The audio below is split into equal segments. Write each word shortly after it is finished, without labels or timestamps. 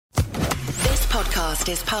podcast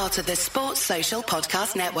is part of the Sports Social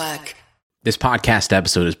Podcast Network. This podcast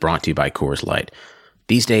episode is brought to you by Coors Light.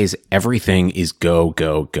 These days, everything is go,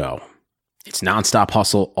 go, go. It's nonstop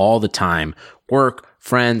hustle all the time. Work,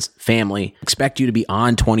 friends, family expect you to be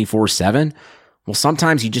on 24/7. Well,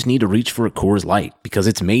 sometimes you just need to reach for a Coors Light because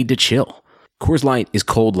it's made to chill. Coors Light is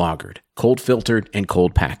cold lagered, cold filtered, and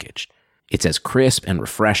cold packaged. It's as crisp and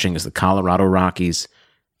refreshing as the Colorado Rockies.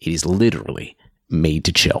 It is literally made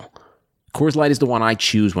to chill. Coors Light is the one I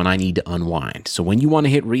choose when I need to unwind. So when you want to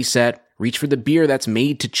hit reset, reach for the beer that's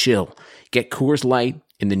made to chill. Get Coors Light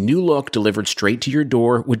in the new look delivered straight to your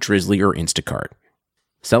door with Drizzly or Instacart.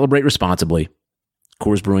 Celebrate responsibly.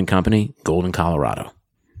 Coors Brewing Company, Golden, Colorado.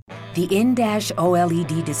 The in-dash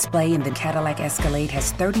OLED display in the Cadillac Escalade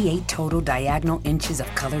has 38 total diagonal inches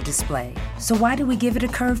of color display. So why do we give it a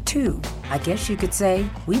curve too? I guess you could say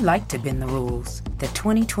we like to bend the rules. The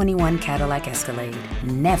 2021 Cadillac Escalade.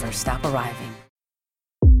 Never stop arriving.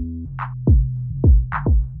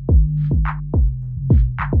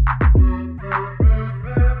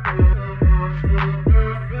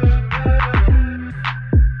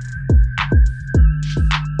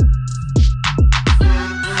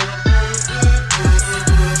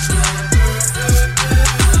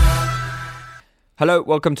 Hello,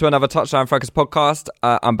 welcome to another Touchline Fracas podcast.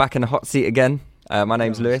 I'm back in the hot seat again. My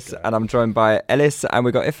name's Lewis, and I'm joined by Ellis, and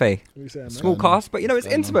we got Ife. Small cast, but you know it's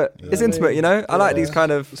intimate. It's intimate, you know. I like these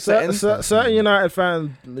kind of settings. Certain United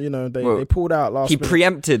fans, you know, they pulled out last minute. He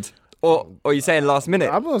preempted, or are you saying last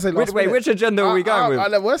minute? I'm gonna say last minute. Wait, which agenda are we going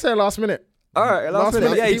with? We're saying last minute. All right, last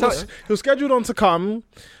minute. Yeah, he was scheduled on to come.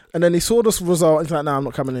 And then he saw this result. He's like, "No, I'm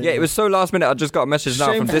not coming in." Yeah, it was so last minute. I just got a message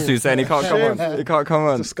now from Disu saying he can't come on. He can't come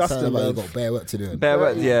on. Disgusting. You've got bare work to do. Bare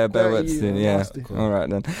work to do. Yeah. All right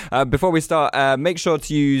then. Before we start, make sure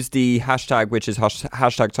to use the hashtag, which is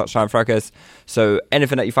hashtag Touchline Fracas. So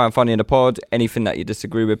anything that you find funny in the pod, anything that you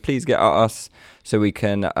disagree with, please get at us so we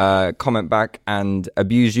can comment back and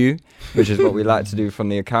abuse you, which is what we like to do from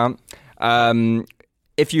the account.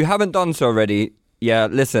 If you haven't done so already,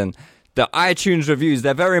 listen. The iTunes reviews,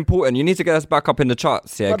 they're very important. You need to get us back up in the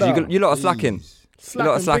charts, yeah? Because you lot are slacking. You lot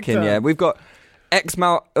are slacking, yeah? We've got X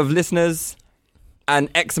amount of listeners and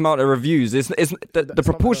X amount of reviews. The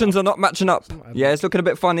proportions are not matching up. Yeah, it's looking a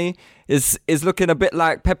bit funny. It's looking a bit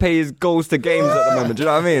like Pepe's goals to games at the moment. Do you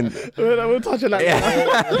know what I mean? We'll touch it like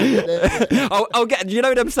that. I'll get, you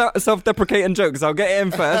know them self-deprecating jokes. I'll get it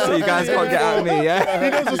in first so you guys can't get at me, yeah? He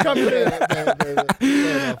knows what's coming.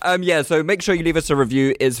 So make sure you leave us a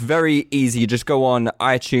review. It's very easy. You just go on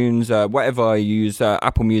iTunes, whatever you use,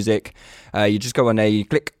 Apple Music. You just go on there, you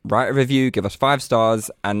click write a review, give us 5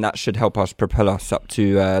 stars, and that should help us propel us up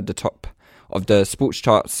to the top of the sports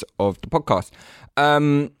charts of the podcast.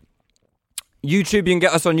 YouTube, you can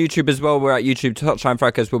get us on YouTube as well. We're at YouTube, Touchline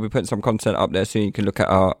Fracas. We'll be putting some content up there so you can look at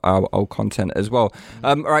our old content as well.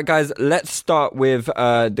 All right, guys, let's start with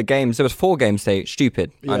the games. There was 4 games today.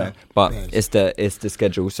 Stupid, I know, but it's the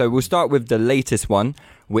schedule. So we'll start with the latest one,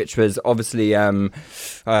 which was obviously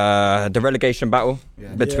the relegation battle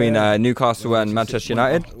between Newcastle and Manchester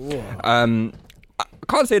United. I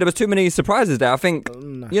can't say there was too many surprises there. I think,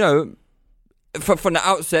 you know, from the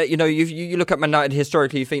outset, you know, you look at Man United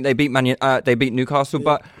historically, you think they beat Newcastle,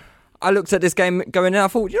 but I looked at this game going in, I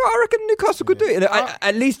thought, you know, I reckon Newcastle could do it.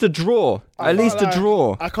 At least a draw. I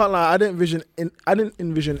can't lie. I didn't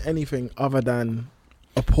envision anything other than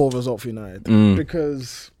a poor result for United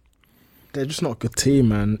because they're just not a good team,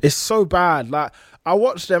 man. It's so bad. Like, I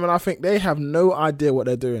watch them and I think they have no idea what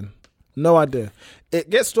they're doing. No idea. It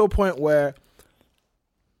gets to a point where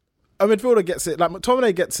a midfielder gets it. Like,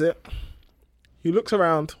 McTominay gets it. He looks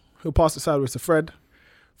around. He'll pass it sideways to Fred.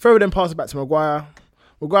 Fred will then pass it back to Maguire.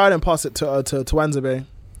 Maguire then pass it to Wanzebe.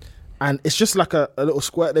 And it's just like a little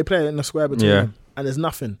square. They play it in a square between them. And there's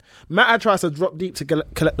nothing. Mata tries to drop deep to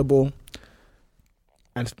collect the ball.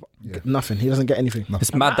 And nothing. He doesn't get anything.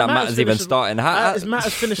 It's mad that Mata's even starting.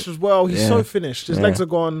 Mata's finished as well. He's so finished. His legs are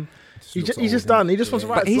gone. He's just done. He just wants to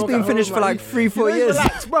write. But he's been finished for like 3-4 years.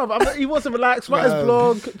 Relax, bro. He wants to relax. Write his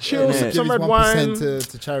blog. Chill. Sip some red wine. To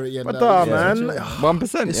charity. But man,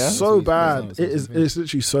 1%. It's so bad. It's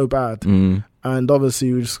literally so bad. And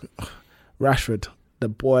obviously, we just Rashford, the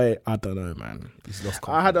boy. I don't know, man. He's lost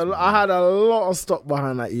confidence. I had a lot of stock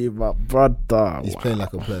behind that year, but brother, he's playing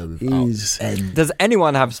like a player. Does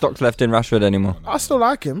anyone have stocks left in Rashford anymore? I still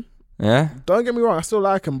like him. Yeah. Don't get me wrong. I still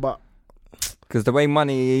like him, but. Because the way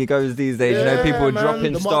money goes these days, you know, people are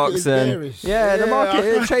dropping stocks and the market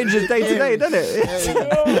it changes day to day, doesn't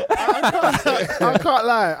it? I can't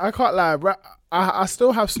lie. I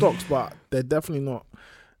still have stocks, but they're definitely not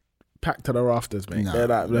packed to the rafters, mate.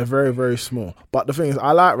 Nah. They're very, very small. But the thing is,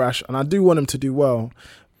 I like Rash, and I do want him to do well.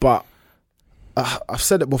 But I've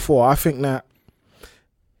said it before. I think that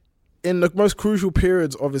in the most crucial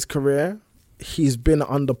periods of his career, he's been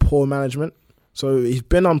under poor management. So he's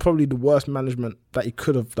been on probably the worst management that he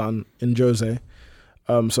could have done in Jose.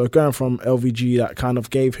 So going from LVG, that kind of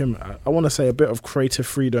gave him, I want to say, a bit of creative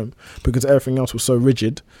freedom because everything else was so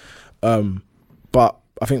rigid. But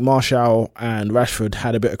I think Martial and Rashford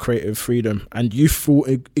had a bit of creative freedom and youthful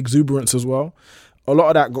exuberance as well. A lot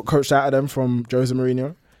of that got coached out of them from Jose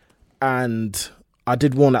Mourinho. And I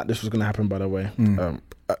did warn that this was going to happen, by the way.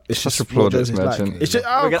 It's just applaud what it, Jose's like. Merchant. It's just,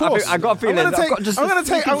 of course. I got a feeling. I've got just a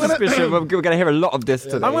suspicion we're going to hear a lot of this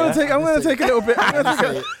today. I'm going to take a little bit.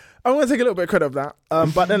 I'm going to take a little bit of credit of that.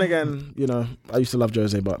 But then again, I used to love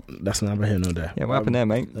Jose, but that's neither here nor there. Yeah, what happened there,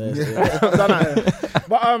 mate?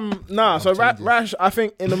 But so Rash, I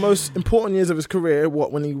think in the most important years of his career,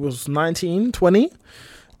 when he was 19, 20,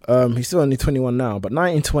 he's still only 21 now, but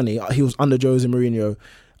 19, 20, he was under Jose Mourinho,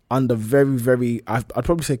 under very, very, I'd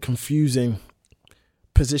probably say confusing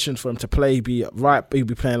positions for him to play. He'd be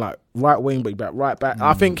playing like right wing, but he'd be right back.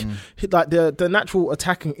 I think like the natural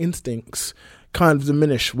attacking instincts kind of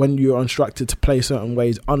diminish when you're instructed to play certain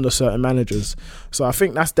ways under certain managers. So I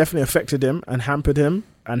think that's definitely affected him and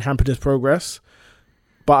hampered his progress.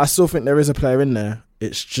 But I still think there is a player in there.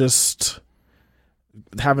 It's just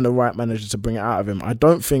having the right manager to bring it out of him. I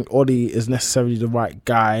don't think Oli is necessarily the right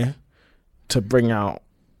guy to bring out.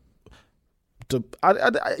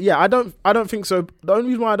 I don't think so. The only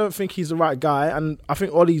reason why I don't think he's the right guy, and I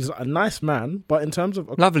think Ollie's a nice man, but in terms of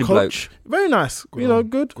a lovely coach, bloke, very nice,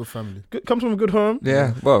 good family, comes from a good home.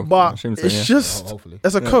 Yeah, well, but it's just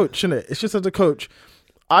as a coach, isn't it? It's just as a coach,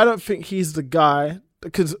 I don't think he's the guy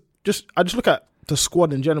because I just look at the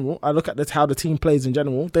squad in general. I look at how the team plays in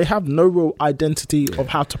general. They have no real identity of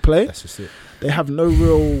how to play. That's just it. They have no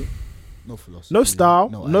real, no philosophy, no style,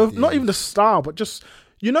 no not even the style, but just.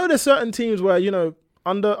 There's certain teams where,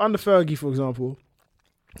 under Fergie, for example,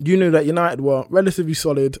 you knew that United were relatively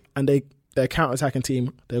solid and they're a counter-attacking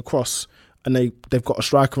team, they're cross, and they've got a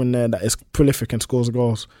striker in there that is prolific and scores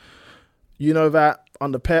goals. You know that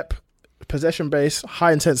under Pep, possession-based,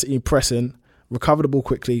 high-intensity pressing, recover the ball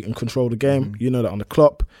quickly and control the game. You know that under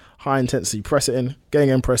Klopp, high-intensity pressing, getting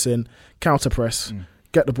in pressing, counter-press,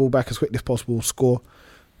 get the ball back as quickly as possible, score.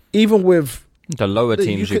 Even with... The lower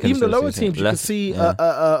teams, you can see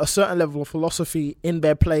a certain level of philosophy in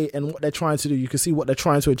their play and what they're trying to do. You can see what they're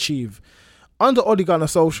trying to achieve. Under Ole Gunnar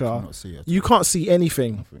Solskjaer, you can't see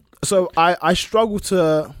anything. So I struggle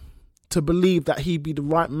to believe that he'd be the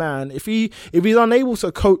right man if he's unable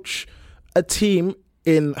to coach a team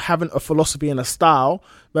in having a philosophy and a style.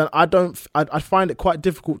 Then I find it quite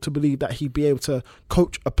difficult to believe that he'd be able to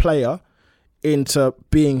coach a player into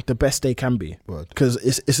being the best they can be, because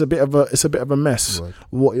it's a bit of a mess.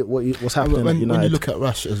 What's happening at United. When you look at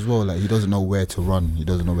Rash as well, like he doesn't know where to run, he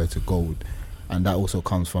doesn't know where to go, and that also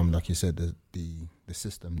comes from, like you said, the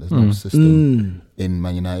system. There's no system in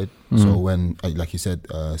Man United. So when, like you said,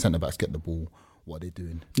 centre backs get the ball, what are they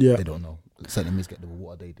doing? They don't know. Centre mids get the ball,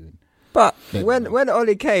 what are they doing? But when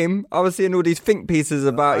Oli came, I was seeing all these think pieces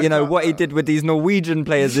about, what he did with these Norwegian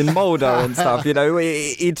players in Molde and stuff.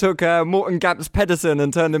 He took Morten Gamps Pedersen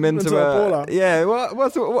and turned him into a baller. Yeah,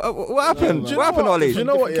 what happened? What happened, Oli? Do you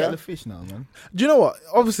know what? Yeah. Fish now, man. Do you know what?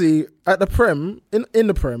 Obviously, at the Prem, in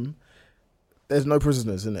the Prem, there's no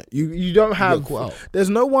prisoners in it. You don't have. There's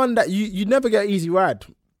no one that you never get easy ride.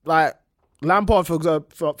 Like Lampard, for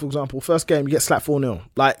example, first game you get slapped 4-0.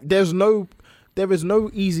 Like there is no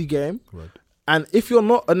easy game. Right. And if you're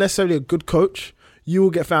not necessarily a good coach, you will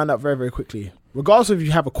get found out very, very quickly. Regardless of if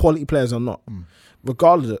you have a quality players or not.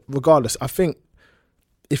 Regardless, I think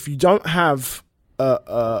if you don't have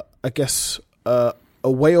a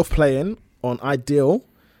way of playing on ideal,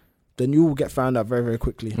 then you will get found out very, very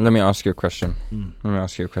quickly. Let me ask you a question.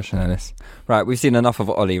 Dennis. Right, we've seen enough of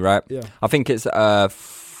Oli, right? Yeah. I think it's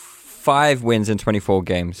 5 wins in 24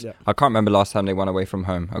 games. Yeah. I can't remember last time they won away from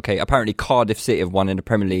home. Okay, apparently Cardiff City have won in the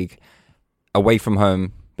Premier League away from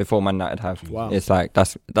home before Man United have. Wow. It's like,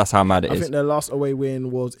 that's how mad it is. I think their last away win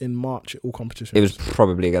was in March at all competitions. It was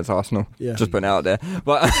probably against Arsenal. Yeah. Just putting it out there.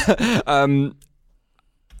 But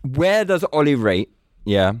where does Oli rate,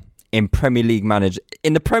 in Premier League manager?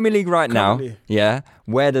 In the Premier League currently. Now,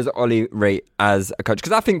 where does Oli rate as a coach?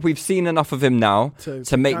 Because I think we've seen enough of him now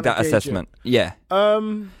to make that assessment. Yeah.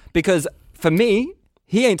 Because for me,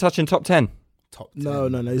 he ain't touching top 10. Top 10.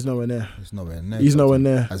 No, he's nowhere near. He's nowhere near. He's nowhere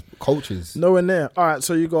near. As coaches. Nowhere near. All right,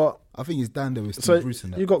 so you got... I think he's down there with Steve Bruce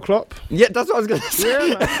in that. You got Klopp. Yeah, that's what I was going to say.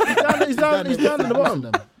 Yeah, man. He's down in the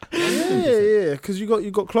bottom. Yeah. Because you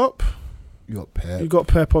got Klopp, You got Pep. you got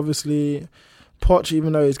Pep, obviously. Poch,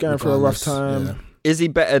 even though he's going through a rough time. Yeah. Is he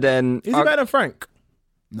better than? Is he better than Frank?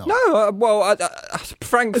 No. No,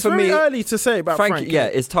 Frank It's for very me. early to say about Frank. Yeah,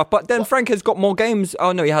 it's tough. But then Frank has got more games.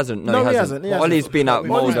 Oh no, he hasn't. No, he hasn't. But Ollie's been at Ollie's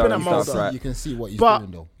Mulder been at and Mulder. stuff, right? You can see what he's But-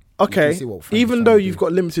 doing, though. Okay, You can see what Frank is even trying though to you've do.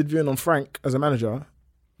 got limited viewing on Frank as a manager,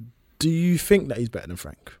 do you think that he's better than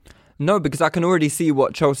Frank? No, because I can already see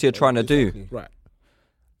what Chelsea are trying to do, Right.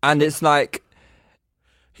 and it's like,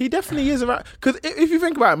 He definitely is around. Because if you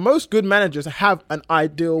think about it, most good managers have an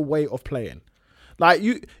ideal way of playing. Like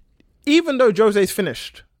even though Jose's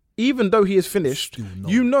finished, even though he is finished,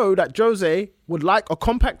 you know that Jose would like a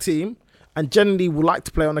compact team and generally would like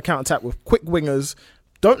to play on the counter-attack with quick wingers.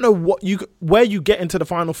 Don't know where you get into the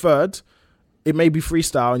final third. It may be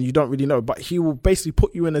freestyle and you don't really know, but he will basically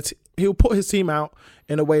put you in he'll put his team out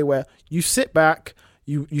in a way where you sit back,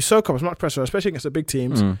 you soak up as much pressure, especially against the big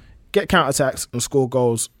teams, get counter-attacks and score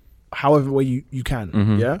goals however way you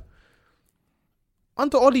can. Yeah.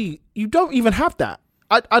 Under Ollie, you don't even have that.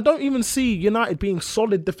 I don't even see United being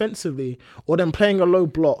solid defensively or them playing a low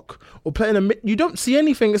block or playing you don't see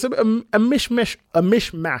anything. It's a mishmash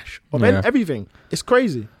of everything. It's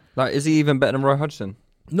crazy. is he even better than Roy Hodgson?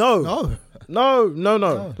 No.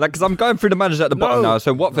 Like, because I'm going through the managers at the bottom now.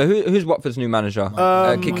 So Watford, who's Watford's new manager?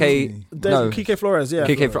 Kike Flores, yeah.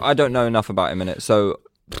 I don't know enough about him in it, so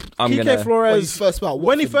I'm gonna. Kike Flores,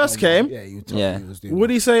 when he first came, would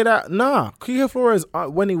he say that? Nah, Kike Flores,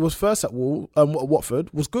 when he was first at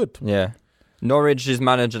Watford, was good. Yeah. Norwich's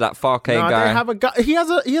manager, that Farke Nah, guy. they have a guy. He has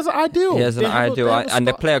an ideal. He has an ideal, and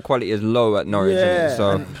the player quality is low at Norwich. Yeah. Isn't it?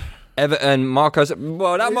 So Everton, Marcos.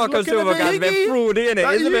 Well, that He's Marcos looking a Silva bit guy's a bit higgy. fruity, isn't it?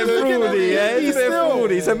 Like, He's a bit he's looking a fruity, bit yeah. He's a higgy bit still.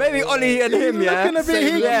 fruity. So maybe Ollie and him, yeah. looking a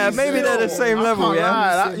bit higgy Yeah, maybe they're the still. same I level, can't yeah.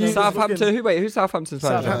 lie, that- Southampton. Who's Southampton's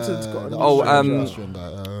manager? Southampton's got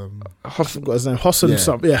a Hoss- I've got his name. Hosson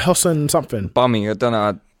something. Yeah, Hosson something. Bumming. I don't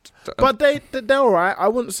know. But they're all right. I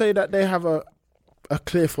wouldn't say that they have a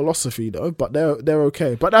clear philosophy though. But they're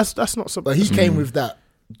okay. But that's not something. But he came with that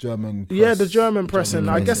German press. Yeah, the German pressing.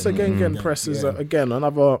 I guess the Gengen yeah, press is yeah. Again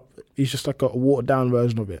another. He's just like a watered down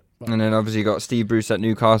version of it. But And then obviously you got Steve Bruce at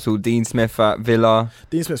Newcastle, Dean Smith at Villa,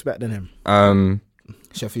 Dean Smith's better than him.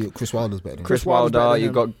 Sheffield, Chris Wilder's better than Chris Wilder's better Wilder. than You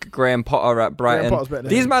him. got Graham Potter at Brighton. Potter's better than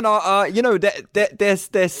These him. men are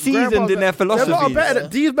they're seasoned in their philosophies.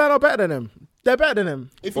 These men are better than him. They're better than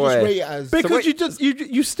him If you just Boy. rate it as... because wait-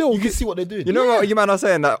 you still you can see what they're doing. You know what you man are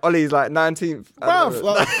saying that Ollie's like 19th. Bruv,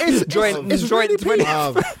 Well, it's joint it's really 20.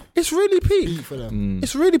 peak. It's really peak. for them.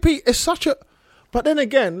 It's really peak. It's such a. But then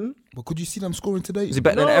again, But could you see them scoring today? Is he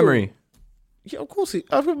better than No. Emery? yeah, of course,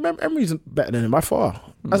 I remember Emery's better than him by far.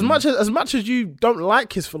 As much as you don't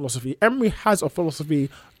like his philosophy, Emery has a philosophy: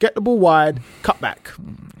 get the ball wide, cut back.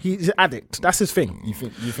 He's an addict. That's his thing. You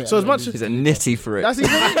think So as much as He's a nitty for it. that's his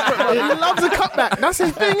thing, he loves a cutback. That's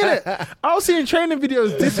his thing, innit? I was seeing training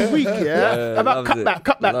videos this week, about loves it.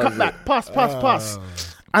 Loves cutback, pass,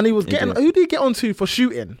 and he was getting. did. Who did he get onto for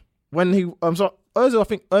shooting when he? So Ozil, I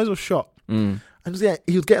think Ozil shot. And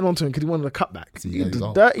he was getting onto him because he wanted a cutback. Yeah, he's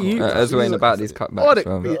all- Dirty. As well about these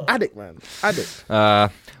cutbacks. Addict, man. Addict. Well,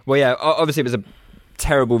 yeah. Obviously, it was a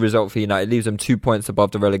terrible result for United. It leaves them 2 points above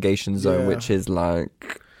the relegation zone, Yeah. which is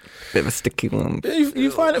like a bit of a sticky one. You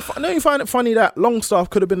find it funny that Longstaff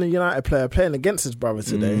could have been a United player playing against his brother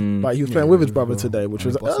today, but he was playing with his brother today, which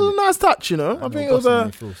was a nice touch, you know. I think it was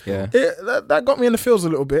Yeah. that got me in the feels a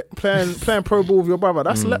little bit. Playing pro ball with your brother,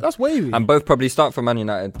 that's wavy. And both probably start for Man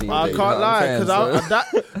United. These I days, can't you know what I'm lie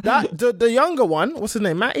saying? because the younger one, what's his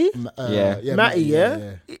name, Matty? Matty,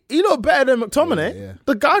 yeah. He looked better than McTominay. Yeah.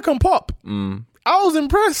 The guy can pop. I was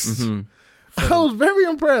impressed. I was very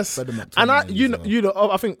impressed. Fred McTominay And I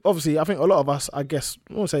think a lot of us, I guess,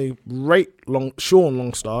 I won't say rate Sean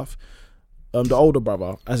Longstaff, the older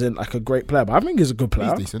brother, as in like a great player. But I think he's a good player.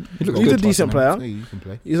 He's decent. He's a decent player. Yeah, you can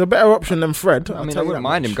play. He's a better option than Fred. I mean, I wouldn't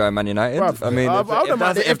mind him going Man United. Bruv, I mean, I wouldn't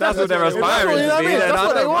mind it. if that's what they're aspiring to be, then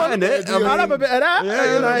I don't mind it. I'll have a bit of that. Yeah, I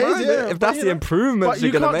don't mind it. If that's the improvements But you're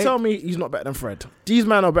you going to can't make. tell me he's not better than Fred. These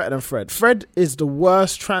men are better than Fred. Fred is the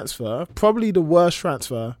worst transfer, probably the worst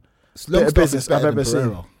transfer bit of business I've ever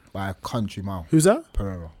seen. By a country mile. Who's that?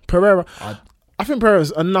 Pereira. I think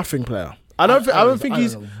Pereira's a nothing player. I don't think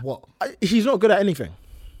he's. know what. He's not good at anything.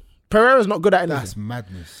 Pereira's not good at anything. That's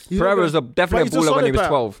madness. He's not Pereira good- was definitely but a he's baller when he solid was player.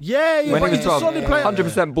 12. Yeah, When but he was he's a 12, solid player.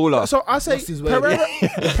 100% baller. So I say Lost his way.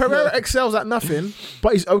 Pereira excels at nothing,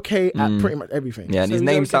 but he's okay at pretty much everything. Yeah, and So his he's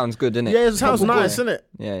name okay. sounds good, doesn't it? Yeah, it sounds Football nice, boy. isn't it?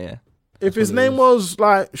 Yeah. If his name was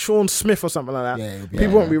like Sean Smith or something like that, Yeah, it would be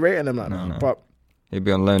people like won't be rating him like that. But He'd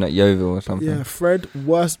be on loan at Yeovil or something. yeah, Fred,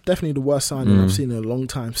 definitely the worst signing I've seen in a long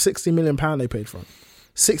time. £60 million they paid for him.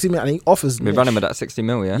 60 million, and he offers. We're running with that 60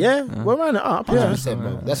 mil, yeah? Yeah, we're running it up. Yeah, 100%,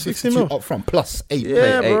 bro. That's 60 62 mil. up front plus 8.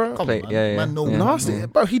 Yeah, Play, bro. Come on, man. Yeah. Man, no, Nasty,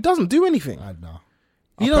 bro. He doesn't do anything. No.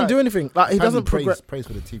 He doesn't do anything. Like he doesn't progress. Praise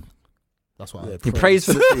for the team. That's why. He prays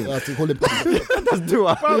for the team. They call him. Let's do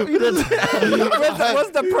it. Bro, he doesn't.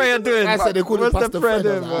 What's the prayer doing? I said they call him What's Pastor the prayer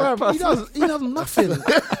Fred, I doing, was like, bro? He does nothing.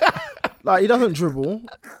 Like he doesn't dribble.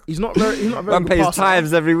 He's not very Man good pays passer.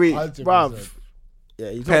 tithes every week. 100%. Bruv.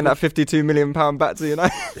 Yeah, he's Paying not that £52 million back to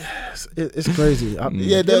United. it's crazy.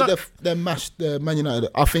 Yeah, they're mashed. Man United.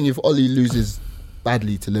 I think if Oli loses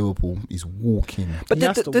badly to Liverpool, he's walking But He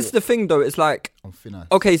has to this is the thing, though. It's like, on thin ice.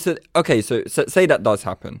 okay, so say that does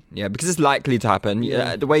happen, yeah, because it's likely to happen.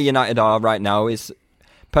 Yeah. The way United are right now is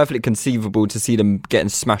perfectly conceivable to see them getting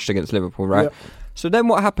smashed against Liverpool, right? Yep. So then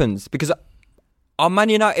what happens? Because are Man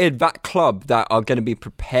United that club that are going to be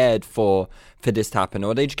prepared for this to happen,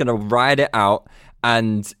 or are they just going to ride it out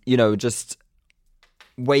and just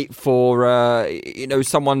wait for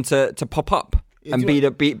someone to pop up and be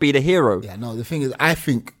the hero? Yeah, no. The thing is, I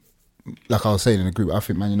think, like I was saying in the group, I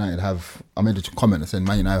think Man United have. I made a comment that said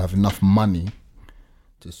Man United have enough money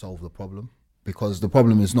to solve the problem, because the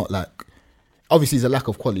problem is not like. Obviously, it's a lack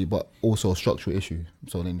of quality, but also a structural issue.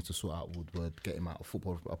 So they need to sort out Woodward, get him out of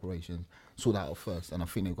football operations, sort that out first. And I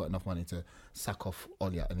think they've got enough money to sack off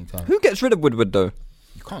Oli at any time. Who gets rid of Woodward, though?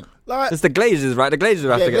 You can't. Like, It's the Glazers, right? The Glazers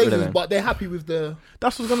have to get rid of him. But they're happy with the.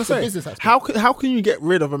 that's what I was the gonna business say. aspect. How can you get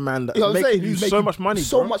rid of a man that's You know what I'm making saying? you He's so making much money?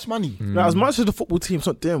 So bro? much money. Like, as much as the football team's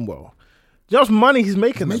not doing well, you know how much money he's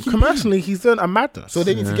making. Making Commercially, he's doing a madness. So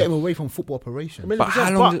they need to get him away from football operations. But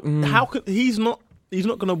how long how could he's not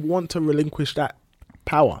going to want to relinquish that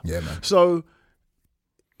power? Yeah, man. So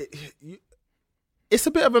it's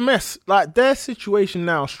a bit of a mess. Like their situation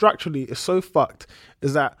now structurally is so fucked.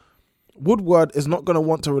 Is that Woodward is not going to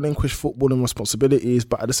want to relinquish footballing responsibilities,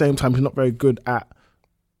 but at the same time he's not very good at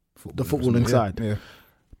the footballing side. Yeah.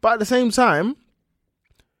 But at the same time,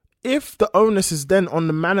 if the onus is then on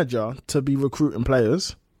the manager to be recruiting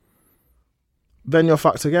players, then you're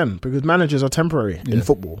fucked again, because managers are temporary in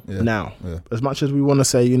football now. Yeah. As much as we want to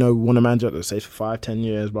say, we want a manager that stays for 5-10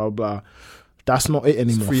 years, blah, blah, blah, that's not it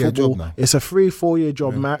anymore. It's a 3-year job now. It's a 3-4 year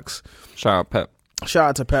job max. Shout out Pep. Shout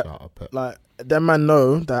out to Pep. Like, them man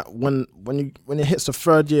know that when it hits the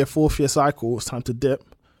 3rd year, 4th year cycle, it's time to dip.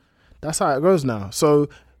 That's how it goes now. So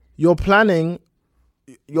your planning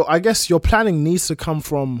needs to come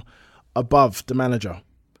from above the manager.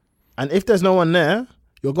 And if there's no one there,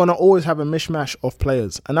 you're going to always have a mishmash of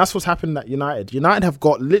players. And that's what's happened at United. United have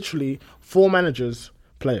got literally 4 managers,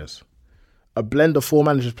 players. A blend of 4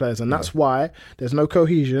 managers, players. And that's why there's no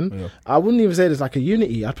cohesion. Yeah. I wouldn't even say there's like a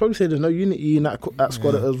unity. I'd probably say there's no unity in that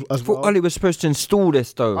squad as I thought well. Oli was supposed to install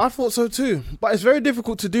this, though. I thought so too. But it's very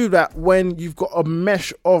difficult to do that when you've got a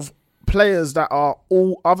mesh of players that are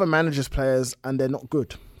all other managers' players and they're not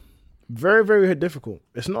good. Very, very difficult.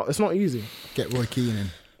 It's not easy. Get Roy Keane in.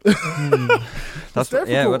 That's what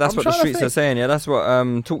the streets are saying. Yeah, that's what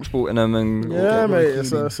TalkSport and them and mate.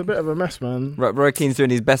 It's a bit of a mess, man. Roy Keane's doing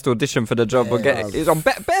his best audition for the job. He's on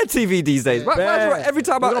Bear TV these days. Every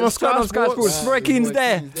time I turn on Sky Sports, Roy Keane's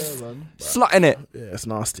there, slutting it. Yeah, it's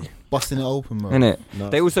nasty, busting it open, bro. Isn't it?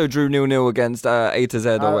 They also drew 0-0 against A to Z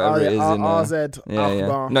or whatever it is. RZ,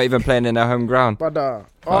 Alkmaar. Not even playing in their home ground. But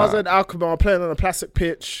RZ Alkmaar playing on a plastic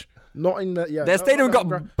pitch. Not in the their stadium got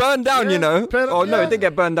burned down, no, it didn't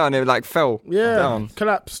get burned down. It fell down,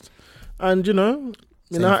 collapsed, and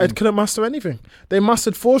United couldn't muster anything. They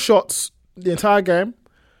mustered 4 shots the entire game,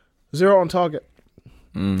 0 on target.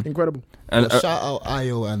 Incredible. And shout out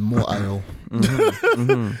Ayo and more Ayo.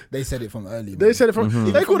 They said it from early. They said it from.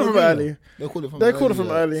 They called it from early. They called it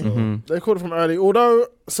from early. They called it from early. Although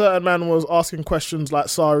certain man was asking questions like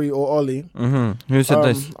Sarri or Oli. Who said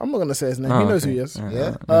this? I'm not gonna say his name. He knows who he is.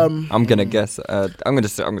 Yeah. I'm gonna guess. I'm gonna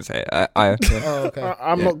say it. Ayo. Okay.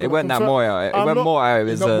 I'm not. It went that more. It went more Ayo.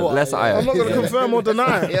 It's less Ayo. I'm not gonna confirm or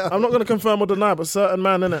deny. I'm not gonna confirm or deny. But certain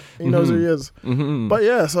man in it, he knows who he is. But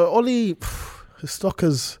yeah, so Oli, his stock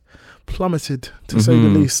has plummeted to say the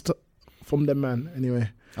least from them, man. Anyway,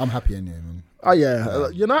 I'm happy anyway, man. Oh yeah,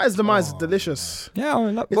 United's demise is delicious.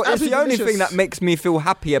 Yeah, it's the only thing that makes me feel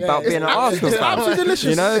happy about being an Arsenal fan. It's absolutely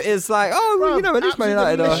delicious. It's like, at least Man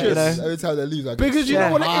United are, Every time they lose, I because you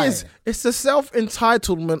know what it is? It's the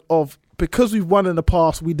self-entitlement of, because we've won in the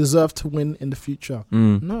past, we deserve to win in the future.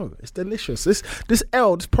 No, it's delicious. This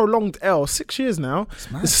prolonged L, 6 years now.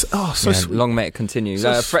 It's so sweet. Long may it continue.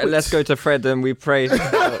 Let's go to Fred and we pray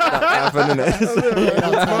that happen,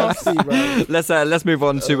 innit? Let's move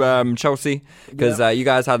on to Chelsea, because you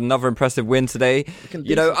guys had another impressive win today. I'm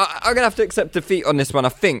gonna have to accept defeat on this one, I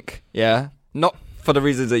think. Yeah, not for the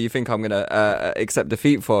reasons that you think I'm going to accept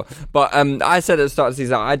defeat for. But I said at the start of the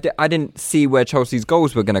season, I didn't see where Chelsea's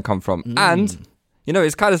goals were going to come from. And, you know,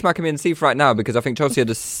 it's kind of smacking me in the teeth right now because I think Chelsea are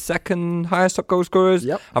the second highest top goal scorers.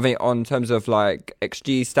 Yep. I think on terms of like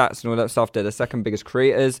XG stats and all that stuff, they're the second biggest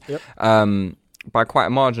creators by quite a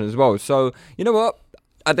margin as well. So, you know what?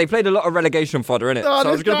 They played a lot of relegation fodder, innit? Oh, so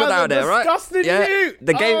I was going to put that out there, right? Yeah.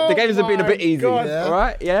 The games have been a bit easy, God. all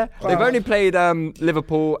right? Yeah, they've only played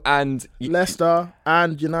Liverpool and Leicester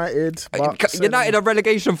and United. But United are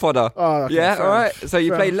relegation fodder. Oh, okay, yeah, fair all right. enough. So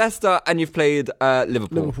you Fair played enough. Leicester and you've played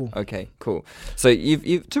Liverpool. Liverpool. Okay, cool. So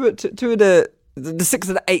you've two of the 6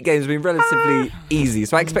 of the 8 games have been relatively easy.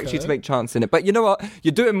 So I expect you to make chance in it. But you know what?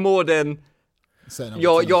 You're doing more than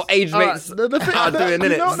your age mates are doing,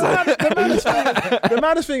 innit? The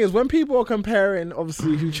maddest thing is when people are comparing,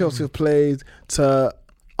 obviously, who Chelsea have played to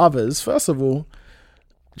others. First of all,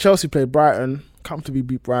 Chelsea played Brighton, comfortably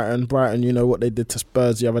beat Brighton. Brighton, you know what they did to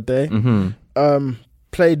Spurs the other day.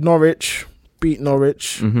 Played Norwich, beat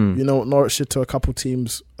Norwich. You know what Norwich did to a couple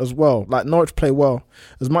teams as well. Like, Norwich play well.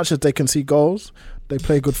 As much as they can see goals, they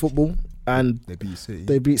play good football. And they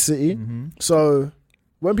beat City. So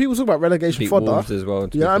when people talk about relegation fodder, as well,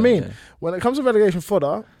 you know what I mean? Yeah. When it comes to relegation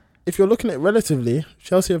fodder, if you're looking at it relatively,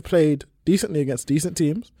 Chelsea have played decently against decent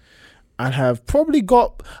teams and have probably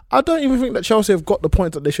got... I don't even think that Chelsea have got the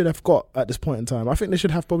points that they should have got at this point in time. I think they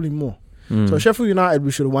should have probably more. So Sheffield United,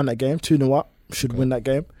 we should have won that game. 2-0 up, should win that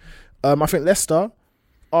game. I think Leicester,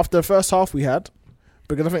 after the first half we had,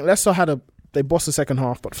 because I think Leicester they bossed the second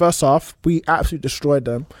half, but first half, we absolutely destroyed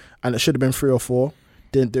them and it should have been 3 or 4.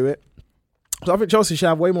 Didn't do it. So I think Chelsea should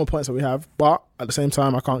have way more points than we have, but at the same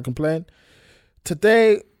time, I can't complain.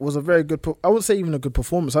 Today was a very good... I wouldn't say even a good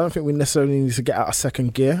performance. I don't think we necessarily need to get out of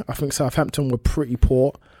second gear. I think Southampton were pretty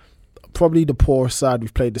poor. Probably the poorest side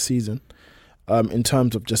we've played this season in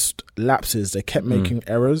terms of just lapses. They kept making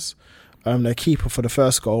errors. Their keeper for the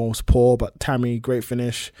first goal was poor, but Tammy, great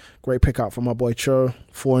finish. Great pick out from my boy Cho.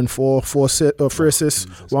 4 and 4, 3 assists,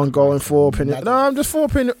 1 goal and 4 opinions. No, I'm just 4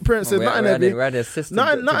 appearances, nothing heavy.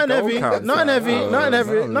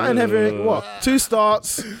 Nothing heavy. What? 2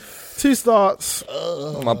 starts.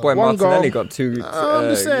 Oh, my boy 1 Martinelli goal. got 2. I'm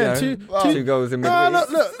just saying, 2 goals in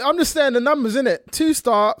midweek. Look, I'm just saying the numbers, innit? 2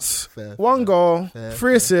 starts, 1 goal,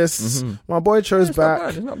 3 assists. My boy Cho's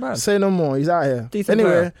back. It's not bad. Say no more. He's out here. Decent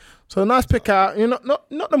anyway, player. so nice pick out. You know,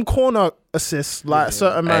 not them corner assists like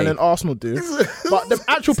certain man in Arsenal do, but the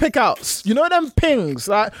actual pick outs. You know them pings,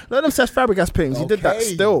 like them Cesc Fabregas pings. He did that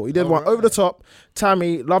still. He did one over the top.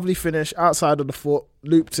 Tammy, lovely finish outside of the foot,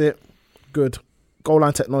 looped it. Good. Goal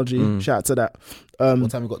line technology. Shout out to that. What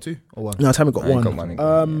time we got 2 or 1? No, Tammy got No, 1. he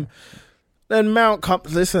got one. Then Mount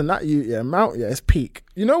comes. Listen, Mount, it's peak.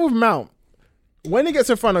 You know, with Mount, when he gets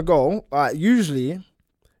in front of goal, usually,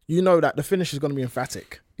 you know that the finish is going to be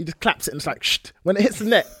emphatic. He just claps it and it's like, shh. When it hits the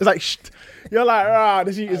net, it's like, shh. You're like,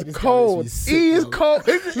 this is cold. He is cold.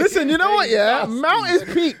 Listen, you know what, yeah? Mount is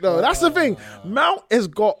peak, though. That's the thing. Mount has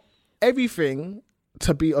got everything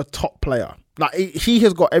to be a top player. Like, he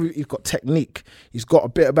has got he's got technique. He's got a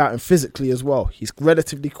bit about him physically as well. He's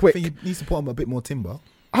relatively quick. I think he needs to put him a bit more timber.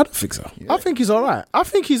 I don't think so. Yeah. I think he's all right. I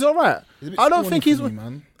don't think he's...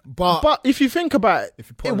 man. But if you think about it,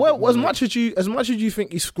 as much as you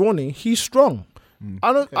think he's scrawny, he's strong.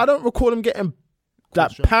 I don't recall him getting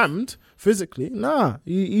that pammed physically. Nah,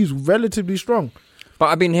 he's relatively strong. But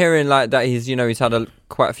I've been hearing like that he's had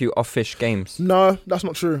quite a few off-ish games. No, that's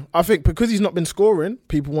not true. I think because he's not been scoring,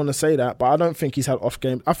 people want to say that, but I don't think he's had off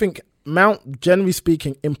games. I think Mount, generally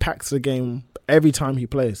speaking, impacts the game every time he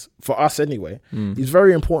plays. For us anyway. He's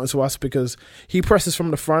very important to us because he presses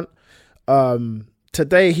from the front.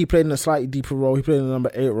 Today he played in a slightly deeper role. He played in the number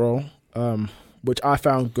 8 role, which I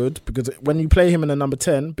found good because when you play him in the number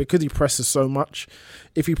 10, because he presses so much,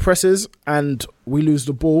 if he presses and we lose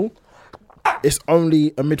the ball, it's only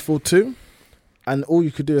a midfield 2, and all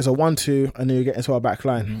you could do is a 1-2, and then you get into our back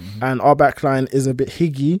line. And our back line is a bit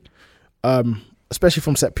higgy, especially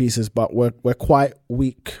from set pieces, but we're quite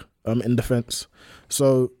weak in defence.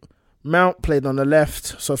 So Mount played on the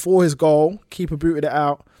left. So for his goal, keeper booted it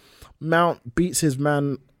out. Mount beats his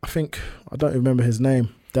man. I don't remember his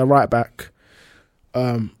name. Their right back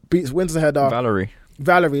wins the header.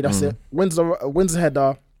 Valerie, that's it. Wins the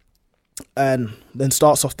header. And then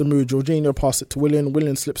starts off the move. Jorginho passes it to Willian.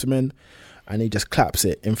 Willian slips him in, and he just claps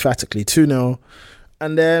it emphatically 2-0.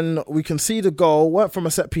 And then we can see the goal. Weren't from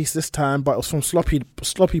a set piece this time, but it was from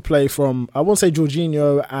sloppy play from, I won't say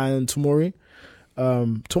Jorginho and Tomori.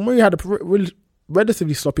 Tomori had a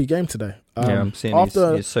relatively sloppy game today. I'm seeing his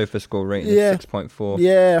SofaScore rating is 6.4.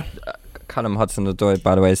 Yeah. Callum Hudson-Odoi,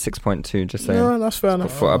 by the way, is 6.2. Just saying. Yeah, that's fair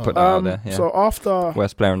enough. Thought I'd put that out there. Yeah. So after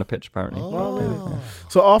worst player on the pitch, apparently.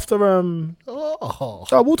 So after we'll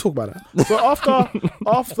talk about that.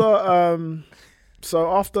 So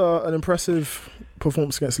after an impressive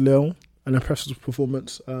performance against Lille, an impressive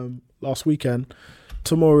performance last weekend,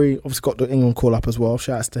 Tomori obviously got the England call up as well.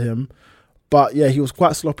 Shouts to him. But yeah, he was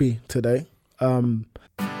quite sloppy today.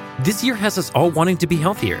 This year has us all wanting to be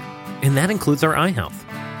healthier, and that includes our eye health.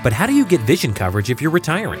 But how do you get vision coverage if you're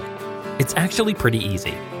retiring? It's actually pretty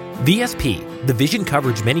easy. VSP, the vision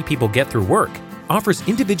coverage many people get through work, offers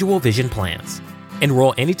individual vision plans.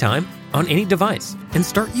 Enroll anytime, on any device, and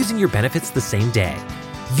start using your benefits the same day.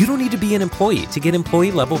 You don't need to be an employee to get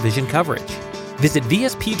employee-level vision coverage. Visit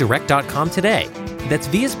VSPdirect.com today. That's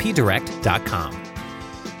VSPdirect.com.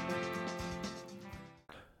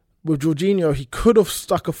 With Jorginho, he could have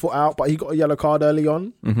stuck a foot out, but he got a yellow card early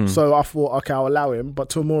on. So I thought, okay, I'll allow him. But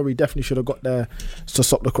Tomori definitely should have got there to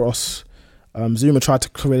stop the cross. Zuma tried to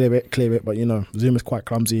clear it, but Zuma's quite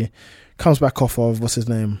clumsy. Comes back off of, what's his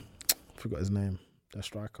name? I forgot his name. That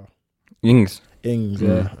striker. Ings,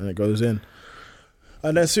 yeah. And it goes in.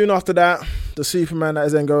 And then soon after that, the Superman that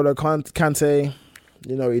is N'Golo Kante,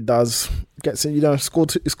 he does. Gets in,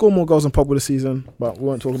 scored more goals than Pogba this season, but we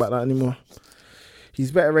won't talk about that anymore. He's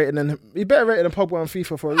better rated than Pogba on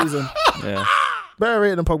FIFA for a reason. Yeah. Better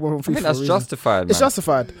rated than Pogba on FIFA. I think that's justified. It's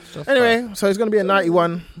justified. Anyway, so he's going to be a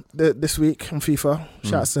 91 this week on FIFA.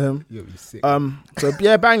 Shouts to him. So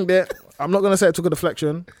yeah, banged it. I'm not going to say it took a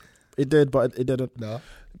deflection. It did, but it didn't. No.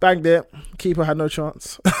 Banged it. Keeper had no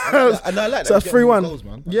chance. And I like that. So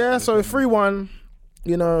 3-1. Yeah, so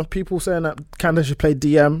 3-1. People saying that Canada should play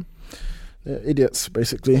DM. They're idiots,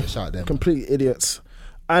 basically. Shout them. Complete idiots.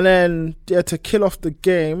 And then, to kill off the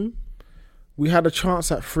game, we had a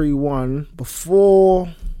chance at 3-1 before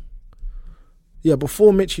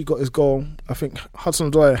Mitchie got his goal. I think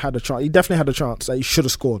Hudson-Odoi had a chance. He definitely had a chance that he should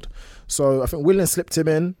have scored. So I think Willian slipped him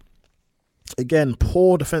in. Again,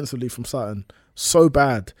 poor defensively from Sutton. So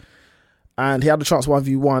bad. And he had a chance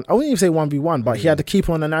 1v1. I wouldn't even say 1v1, but he had the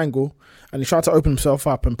keeper on an angle and he tried to open himself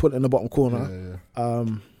up and put it in the bottom corner.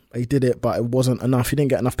 He did it, but it wasn't enough. He didn't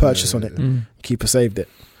get enough purchase on it. Keeper saved it.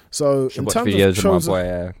 So in watch terms videos of of my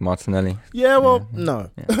boy Martinelli. Yeah, well, no.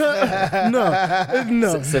 No.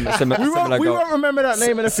 We won't remember that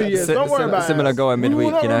name in a few years. Don't worry about it. Similar goal in midweek, We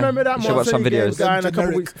will not remember that. You should watch some videos. Guy in a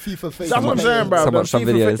couple weeks. FIFA face. That's what I'm saying, bro. Watch some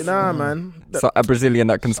videos. Nah, man. So a Brazilian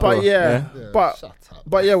that can score.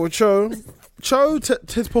 But yeah, with Cho,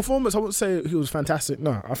 his performance, I wouldn't say he was fantastic.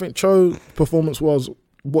 No, I think Cho's performance was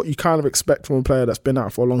what you kind of expect from a player that's been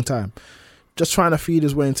out for a long time. Just trying to feed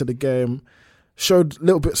his way into the game. Showed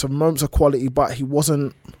little bits of moments of quality, but he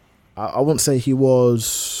wasn't. I wouldn't say he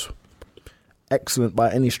was excellent by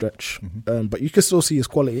any stretch. But you can still see his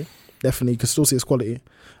quality. Definitely, you can still see his quality.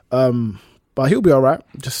 But he'll be all right.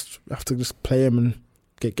 Just have to play him and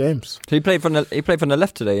get games. So he played from the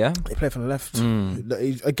left today, yeah? He played from the left.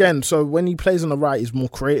 Again, so when he plays on the right, he's more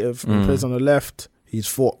creative. When he plays on the left,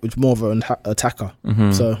 he's more of an attacker.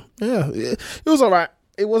 So yeah, it was all right.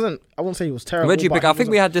 It wasn't. I wouldn't say he was terrible. Where do you pick? I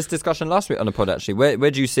think we had this discussion last week on the pod. Actually,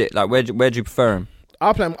 where do you sit? Like, where do you prefer him?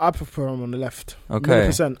 I prefer him on the left. Okay,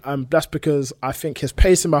 100%. That's because I think his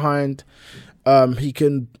pacing behind, he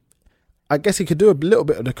can. I guess he could do a little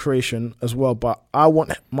bit of the creation as well, but I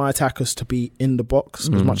want my attackers to be in the box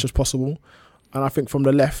as much as possible. And I think from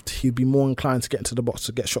the left, he'd be more inclined to get into the box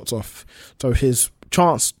to get shots off. So his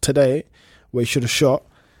chance today, where he should have shot,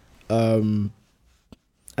 and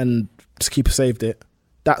the keeper saved it.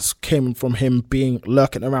 That came from him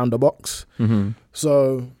lurking around the box.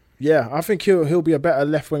 So yeah, I think he'll be a better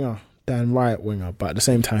left winger than right winger, but at the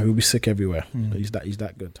same time he'll be sick everywhere. He's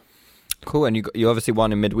that good. Cool, and you obviously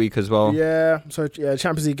won in midweek as well. Yeah, so yeah,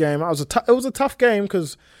 Champions League game. It was a tough game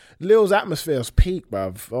because Lille's atmosphere was peak,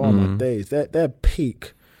 bruv. Oh my days, they're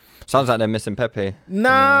peak. Sounds like they're missing Pepe.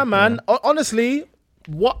 Nah, man. Honestly,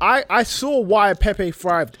 what I saw why Pepe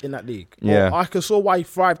thrived in that league. Yeah, I saw why he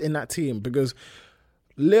thrived in that team because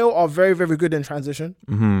Lille are very, very good in transition.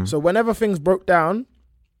 So whenever things broke down,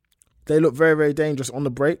 they looked very, very dangerous on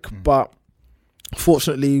the break. But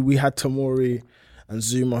fortunately, we had Tomori and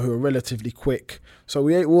Zuma who are relatively quick. So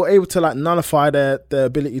we were able to nullify their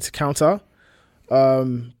ability to counter.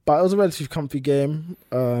 But it was a relatively comfy game.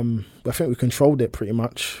 I think we controlled it pretty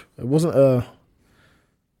much. It wasn't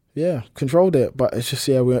controlled it. But it's just,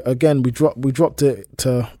 we dropped it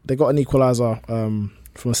to, they got an equaliser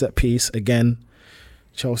from a set piece again.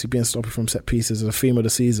 Chelsea being stopped from set pieces is a theme of the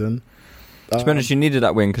season. To be honest, you needed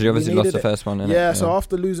that win because you obviously lost the it. first one. Yeah, so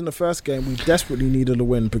after losing the first game, we desperately needed a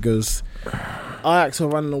win because Ajax are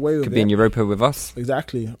running away with Could it. be in Europa with us.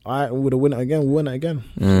 Exactly. I would have won it again. We win it again.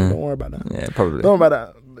 Don't worry about that. Yeah, probably. Don't worry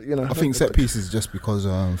about that. You know, I think set pieces just because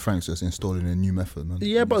Frank's just installing a new method, man.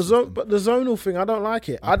 Yeah, but the zonal thing, I don't like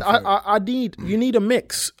it. You need a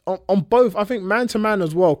mix on both. I think man to man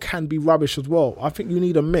as well can be rubbish as well. I think you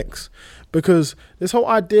need a mix because this whole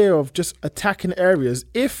idea of just attacking areas.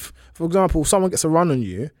 If, for example, someone gets a run on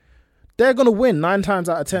you, they're gonna win 9 times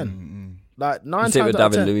out of 10. Like 9 times with out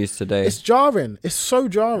of David 10. Luiz today. It's jarring. It's so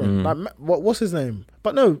jarring. Like what's his name?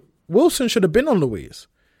 But no, Wilson should have been on Luiz.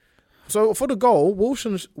 So for the goal,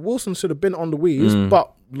 Wilson should have been on Luiz,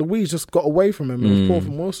 but Luiz just got away from him. It was poor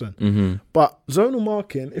from Wilson. But zonal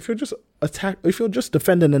marking, if you're just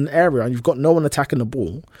defending an area and you've got no one attacking the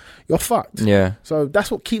ball, you're fucked. Yeah. So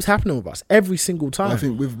that's what keeps happening with us every single time. I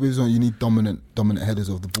think with zone you need dominant headers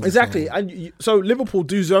of the ball. Exactly. So. And so Liverpool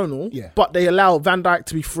do zonal, but they allow Van Dijk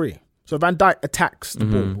to be free. So Van Dijk attacks the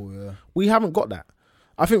ball. Yeah. We haven't got that.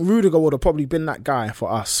 I think Rudiger would have probably been that guy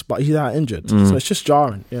for us, but he's out injured. So it's just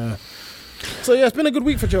jarring. Yeah. So yeah, it's been a good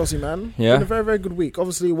week for Chelsea, man. Yeah. Been a very, very good week.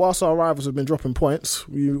 Obviously, whilst our rivals have been dropping points,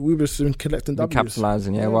 we've just been collecting W's.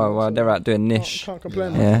 Capitalising, while they're out doing niche. Can't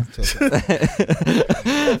complain. Yeah.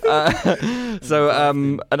 So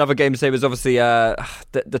another game today was obviously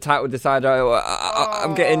the title decider.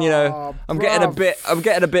 I'm getting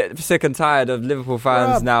a bit sick and tired of Liverpool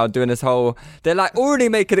fans now doing this whole. They're like already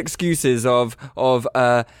making excuses of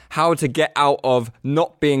how to get out of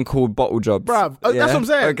not being called bottle jobs. Bruv, that's what I'm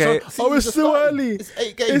saying. Okay. So, it's still early. It's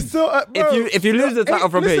 8 games. It's still if you lose the title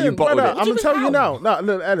from here, you bottled it. I'm gonna tell you now. No,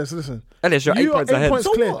 look, Ellis, listen. Ellis, you're 8 points ahead. Points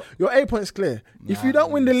clear. You're 8 points clear. If you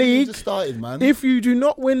don't win the league, just started, man. If you do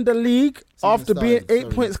not win the league after being 8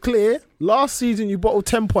 sorry. points clear, last season you bottled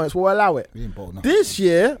 10 points. We'll allow it. We didn't bottle nothing. This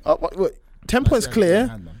year, 10 points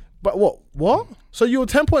clear. But what? So you were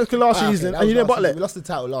 10 points clear last season and you didn't bottle it? We lost the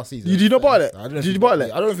title last season. You did not bottle it? Did you bottle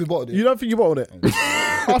it? I don't know if we bottled it. You don't think you bottled it?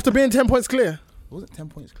 After being 10 points clear? It wasn't 10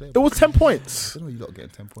 points clear. It was 10 points. I don't know you lot getting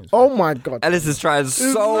 10 points. Oh my God. Ellis is trying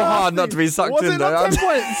so hard not to be sucked Was in it there. not 10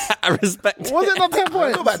 points? I respect it. Was it not 10 I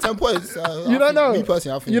points? know about 10 points. You don't know? Me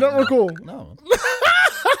personally, I think. You don't recall? No.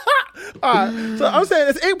 Alright, so I'm saying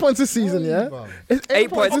it's 8 points this season, yeah? It's 8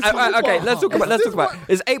 points. this season. Okay, let's talk about.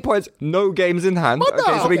 It's 8 points, no games in hand. Brother,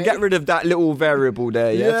 Okay, so we can okay. get rid of that little variable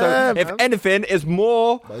there. Yeah. Yeah, So if man. anything, it's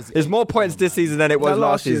more points this season than it was Than last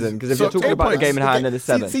last season. season. Because if So you're talking 8 about the points. game in hand, then it's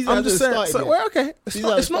 7. I'm just saying. So, wait, okay.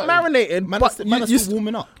 It's not marinated, but man, you still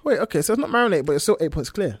warming up. wait. Okay, so it's not marinated, but it's still 8 points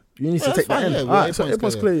clear. You need to take that in. Yeah, Alright, so 8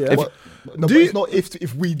 points clear. Yeah. But it's not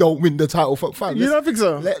if we don't win the title. Fine. You don't think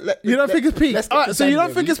so? You don't think it's peak? Let's get Alright, to so you don't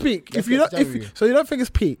January. think it's peak? Let's If you get don't, to January. so you don't think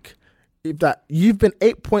it's peak? If that you've been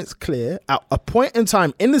 8 points clear at a point in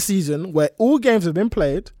time in the season where all games have been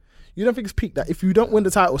played, you don't think it's peak? That if you don't win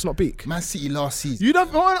the title, it's not peak. Man City last season. You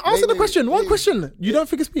don't answer the question. One wait. question. You don't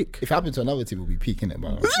think it's peak? If it happened to another team, it would be peaking it,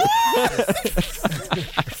 man.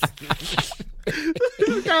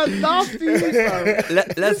 This guy's nasty.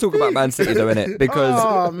 Let's talk about Man City though, innit?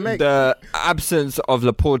 Because mate. the absence of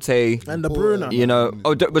Laporte And De Bruyne. You know,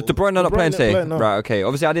 was De Bruyne not playing today? playing, no. Right, okay.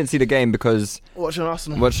 Obviously, I didn't see the game because Watching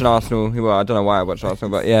Arsenal. watching Arsenal. Well, I don't know why I watched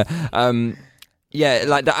Arsenal, but yeah,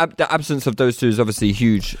 like the absence of those two is obviously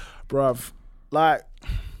huge. Bruv. Like,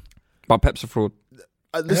 But Pep's a fraud.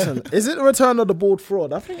 listen, is it the return of the board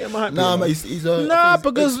fraud? I think it might be. Nah, man. man, he's Nah,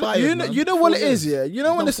 because expired, man. you know what it 4 is, years. yeah. You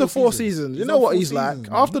know He's when done it's the 4th season. You know done what 4 he's like. seasons,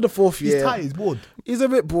 man. After the 4th year, He's tired, he's bored. he's a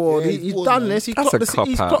bit bored. Yeah, he's he's bored, done man. this. He's That's clocked a this. cop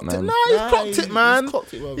He's out, clocked man. it. Nah, he's clocked it, man. He's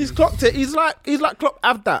clocked it, bro. He's clocked it. He's like Klopp.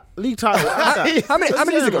 Have that league title. Have that. How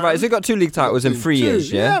many has he got? Right, so he got 2 league titles in 3 years.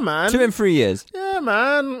 Yeah, Yeah, man. 2 in 3 years. Yeah,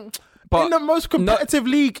 man. But in the most competitive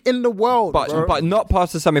league in the world, bro. But not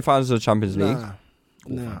past the semi-finals of the Champions League.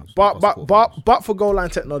 Nah. But for goal line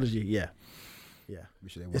technology, yeah.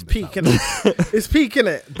 It's peaking it. It's peaking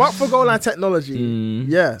it. But for goal line technology,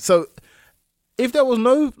 yeah. So if there was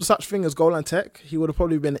no such thing as goal line tech, he would have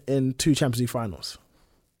probably been in 2 Champions League finals.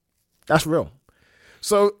 That's real.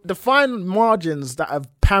 So the fine margins that have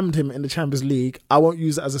pammed him in the Champions League, I won't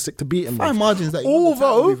use it as a stick to beat him. Fine with. margins that he won the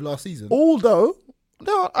title with last season.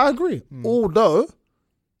 No, I agree. Although,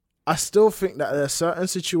 I still think that there are certain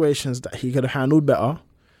situations that he could have handled better,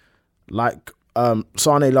 like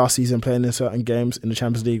Sane last season playing in certain games in the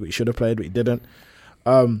Champions League, which he should have played, but he didn't.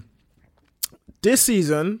 This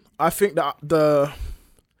season, I think that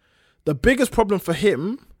the biggest problem for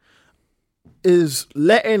him is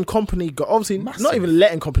letting Company go. Obviously, not even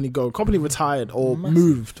letting Company go. Company retired or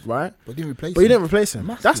moved, right? But you didn't replace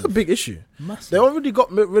him. That's a big issue. They already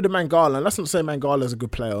got rid of Mangala, and that's not saying Mangala is a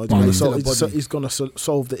good player. He's going to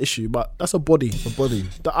solve the issue, but that's a body.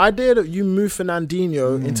 The idea that you move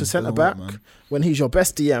Fernandinho into centre back when he's your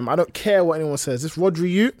best DM, I don't care what anyone says. This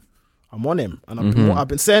Rodri, I'm on him, and I've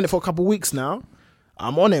been saying it for a couple of weeks now.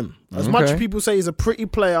 I'm on him. As much as people say he's a pretty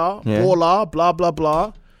player, baller, blah blah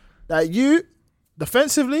blah. That you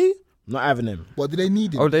defensively, not having him. What do they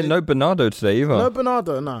need him? Oh, they no Bernardo today either. No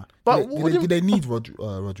Bernardo, nah. But do they need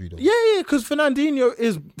Rodri though? Yeah, because Fernandinho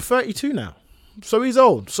is 32 now, so he's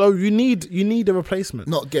old. So you need a replacement.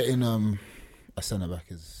 Not getting a centre back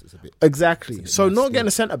is a bit exactly. So not getting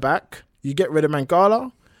a centre back, you get rid of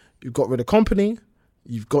Mangala, you've got rid of Company,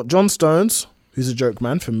 you've got John Stones, who's a joke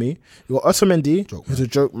man for me. You've got Otamendi, who's a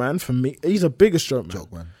joke man for me. He's the biggest joke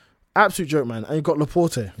man. Absolute joke man. And you've got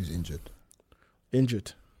Laporte, who's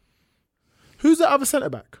injured. Who's the other centre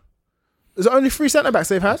back? Is it only 3 centre backs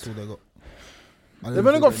they've had? That's all they got. They've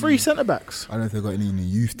only got 3 centre backs. I don't know if they've got any in the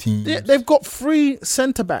youth team. They've got 3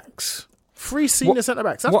 centre backs. 3 senior centre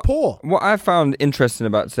backs. That's poor. What I found interesting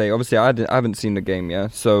about today, obviously I haven't seen the game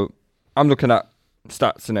yet, so I'm looking at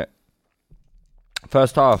stats in it.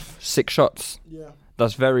 First half, 6 shots. Yeah.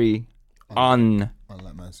 That's very unlike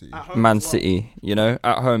Man City, you know,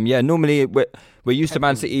 at home. Yeah, normally we're used to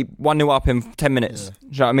Man City 1-0 up in 10 minutes. Yeah. Do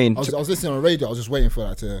you know what I mean? I was listening on the radio. I was just waiting for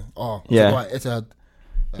that to.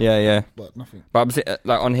 But nothing. But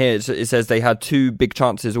like on here, it says they had 2 big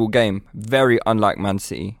chances all game. Very unlike Man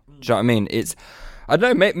City. Do you know what I mean? I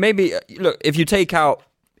don't know. Maybe look, if you take out.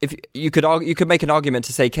 If you could make an argument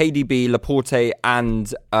to say KDB, Laporte,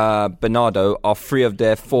 and Bernardo are 3 of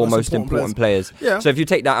their 4 most important players. Yeah. So if you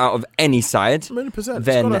take that out of any side, 100%,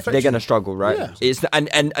 then they're going to struggle, right? Yeah. It's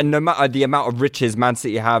and no matter the amount of riches Man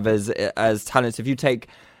City have as talents, if you take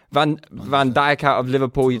Van Dijk out of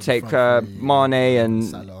Liverpool, you take Mane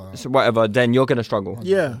and whatever, then you're going to struggle.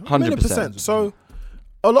 Yeah, 100%. So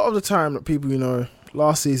a lot of the time, people, you know,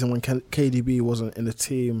 last season when KDB wasn't in the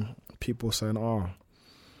team, people were saying,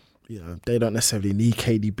 you know, they don't necessarily need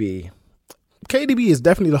KDB. KDB is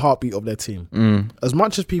definitely the heartbeat of their team. As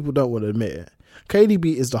much as people don't want to admit it,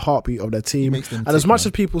 KDB is the heartbeat of their team. And as much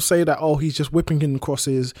as people say that, he's just whipping in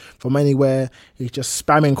crosses from anywhere, he's just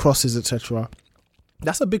spamming crosses, etc.,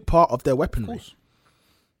 that's a big part of their weaponry.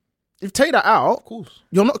 If you take that out,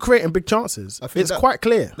 you're not creating big chances. It's quite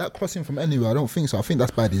clear. That crossing from anywhere, I don't think so. I think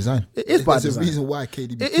that's by design. It is by design. There's a reason why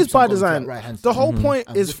KDB. It is by design. The whole point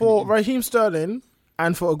is for Raheem Sterling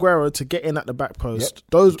and for Aguero to get in at the back post.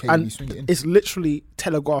 It's literally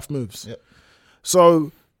telegraph moves. Yep.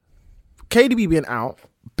 So KDB being out,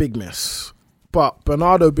 big miss. But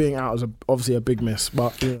Bernardo being out is obviously a big miss.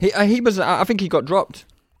 But he was. I think he got dropped.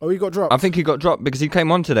 Oh, he got dropped. I think he got dropped because he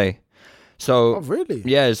came on today. So really?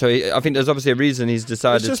 Yeah. So I think there's obviously a reason he's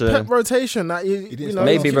decided it's just pep rotation. That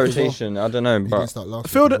maybe rotation. I don't know. But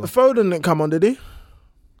Foden didn't come on, did he?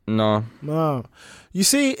 No. You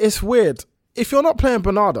see, it's weird. If you're not playing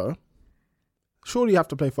Bernardo, surely you have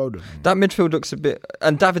to play Foden. That midfield looks a bit...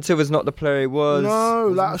 And David Silva's not the player he was.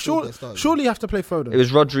 No, surely you have to play Foden. It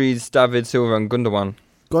was Rodriguez, David Silva and Gundogan.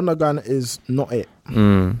 Gundogan is not it.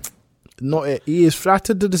 Not it. He is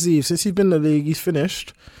flattered to deceive. Since he's been in the league, he's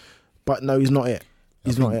finished. But no, he's not it.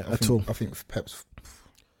 He's not it at all. I think Pep's...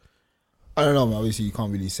 I don't know, obviously you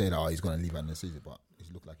can't really say that he's going to leave at the season, but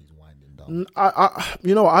he looks like he's winding down.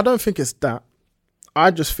 I don't think it's that.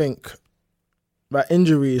 I just think that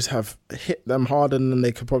injuries have hit them harder than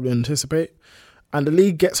they could probably anticipate. And the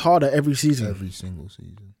league gets harder every season. Every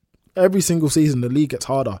single season, the league gets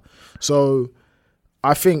harder. So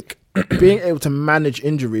I think being able to manage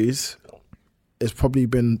injuries has probably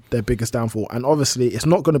been their biggest downfall. And obviously, it's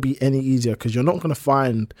not going to be any easier because you're not going to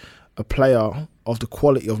find a player of the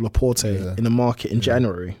quality of Laporte in the market in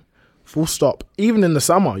January. Full stop. Even in the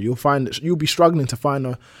summer, you'll be struggling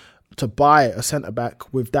to buy a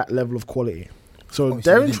centre-back with that level of quality. So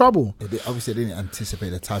obviously they're in trouble. Obviously, they didn't anticipate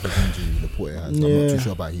the type of injury Laporte has. I'm not too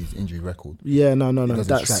sure about his injury record. Yeah, no.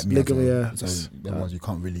 That's ligament. So the ones you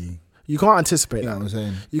can't really... You can't anticipate that. You know what I'm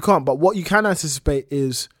saying? You can't. But what you can anticipate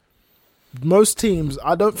is most teams,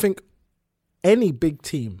 I don't think any big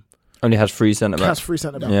team... Only has 3 centre-backs. Has 3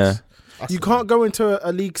 centre-backs. Yeah. You can't go into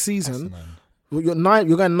a league season. You're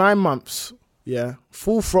going 9 months. Yeah.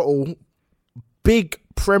 Full throttle. Big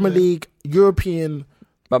Premier League, European...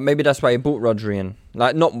 But maybe that's why he bought Rodri in.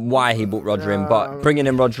 Like, not why he bought Rodri in, but bringing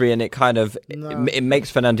in Rodri in, it kind of... It makes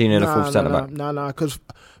Fernandinho the 4th centre-back. No, because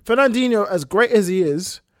Fernandinho, as great as he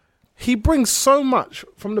is, he brings so much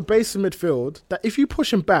from the base of midfield that if you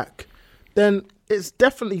push him back, then it's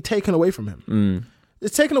definitely taken away from him.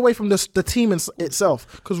 It's taken away from the team itself,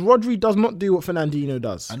 because Rodri does not do what Fernandinho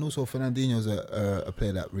does. And also, Fernandinho's a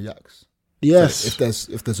player that reacts. Yes. So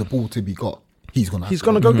if there's a ball to be got, he's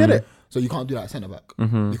gonna go get it. So you can't do that at centre back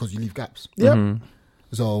because you leave gaps. Yep.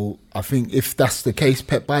 So I think if that's the case,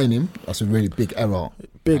 Pep buying him, that's a really big error.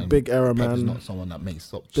 Big error, Pep man. is not someone that makes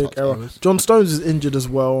such Big error. errors. John Stones is injured as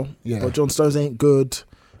well. Yeah. But John Stones ain't good.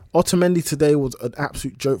 Otamendi today was an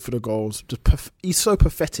absolute joke for the goals. He's so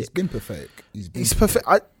pathetic. He's been pathetic. He's perfect.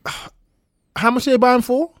 How much did they buy him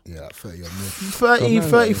for? Yeah, 30 odd mil.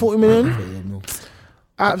 30, 40 million? 30 odd mil.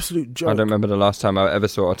 Absolute joke. I don't remember the last time I ever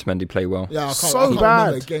saw Otamendi play well. Yeah, I So can't remember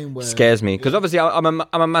bad. a game where Scares me because obviously I'm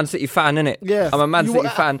a Man City fan, innit? Yeah. I'm a Man You City wa-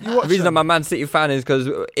 fan. you watch The reason them. I'm a Man City fan is because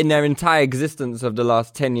in their entire existence of the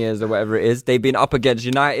last 10 years or whatever it is, they've been up against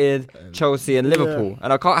United, Chelsea, and Liverpool,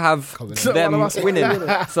 and I can't have them One of us winning.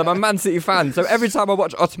 winning. So I'm a Man City fan. So every time I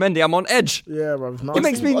watch Otamendi, I'm on edge. Yeah, bro.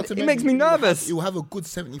 It makes me nervous. You have a good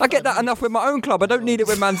 75. I get that enough with my own club. I don't need it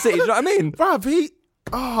with Man City. Do you know what I mean? Bruv,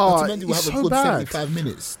 Otamendi will he's have so a good bad. 75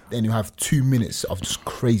 minutes. Then you have 2 minutes of just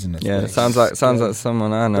craziness. Yeah, bro. it sounds like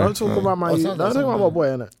someone I know. Don't talk about my. sounds Don't like talk about my someone. boy,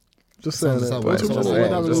 innit? Just saying it. Sounds Don't like talk about someone.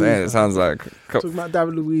 David Just saying, it Luiz. sounds like Talking about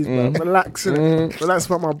David Luiz, man. Relax, innit? Relax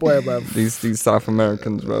about my boy, man. these South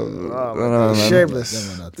Americans, bro. I don't know, man. Shameless.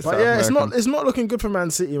 Yeah, man, But yeah, it's not looking good for Man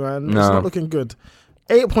City, man. It's No. not looking good.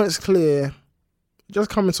 8 points clear. Just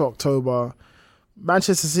coming to October.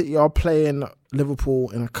 Manchester City are playing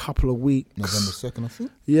Liverpool in a couple of weeks. November 2nd, I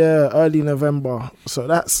think. Yeah, early November. So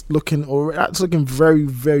that's looking very,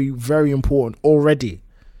 very, very important already.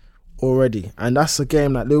 And that's a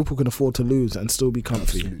game that Liverpool can afford to lose and still be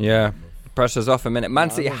comfy. Yeah, pressure's off a minute.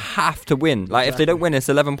 Man City have to win. Like if they don't win, it's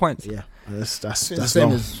 11 points. Yeah, that's The that's same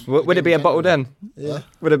long. as Would it be a bottle then? Yeah.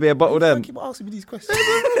 Would it be a bottle then? keep asking me these questions.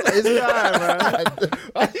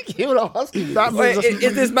 I think he would ask you that. Wait,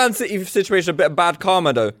 is this Man City situation a bit of bad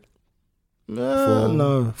karma though?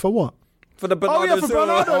 No, for what? For the Oh yeah, Bernardo for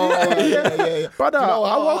Silva? Bernardo. yeah. Brother, You know,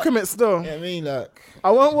 I welcome it still. Yeah, I mean, like, I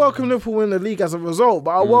won't welcome Liverpool win the league as a result,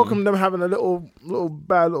 but I welcome them having a little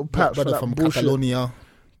bad little patch for brother that from bullshit, Catalonia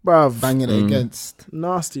bruv. banging it against.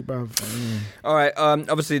 Nasty, bruv. All right.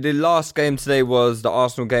 Obviously, the last game today was the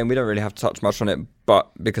Arsenal game. We don't really have to touch much on it, but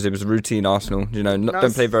because it was routine Arsenal,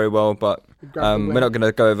 don't play very well. But we're not going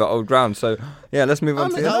to go over old ground. So yeah, let's move on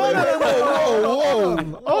to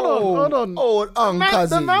Hold on. Hold on, The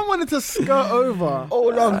cousin. man wanted to skirt over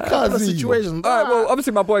Hold on, the cousin. situation. All right. Well,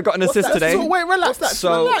 obviously, my boy got an assist that? today. So wait, relax.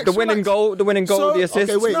 So relax, the winning relax. goal, the assist.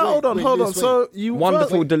 okay, wait. No, hold on. wait. So you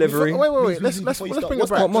Wonderful delivery. Wait. Let's Before you bring start, it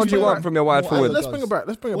what's back. that? What more do you want from your wide What forward? Let's bring it back.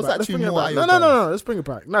 Let's bring it What's back. that Let's bring tune it more back. Ayo No. does? Let's bring it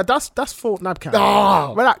back. No, that's for Nabcam.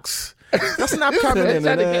 Ah. Relax. That's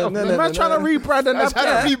Nabcam. Man trying to rebrand the Nabcam.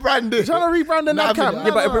 Trying to rebrand it. Trying to rebrand the Nah, Nabcam.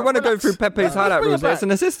 Yeah, but if we want to go relax. through Pepe's highlight bring it reels, back. it's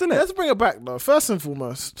an assist, isn't it? Let's bring it back though. First and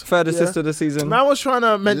foremost, Third assist of the season. Man was trying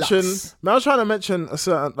to mention. Relax. Man was trying to mention a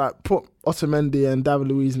certain put Otamendi and David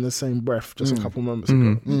Luiz in the same breath just a couple moments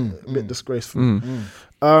ago. A bit disgraceful.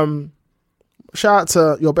 Shout out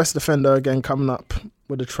to your best defender again coming up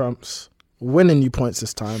with the trumps, winning you points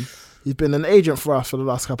this time. He's been an agent for us for the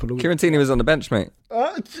last couple of weeks. Kieran Tierney was on the bench, mate.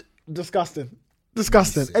 Disgusting.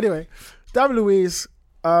 Anyway, David Luiz.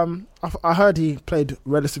 I heard he played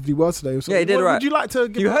relatively well today. So Yeah, he did would right. you like to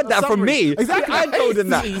give You a heard that from summary? me. Exactly. I told him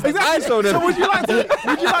that. Exactly. I told him. So would you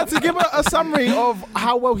like to give a summary of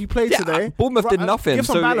how well he played today? Bournemouth did Right, nothing, give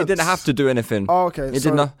some so it balance. didn't have to do anything. Oh, okay.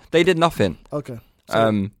 They did nothing. Okay.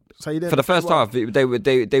 So you didn't For the first well, half,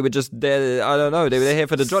 they were just there. I don't know. They were here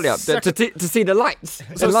for the jolly up to see the lights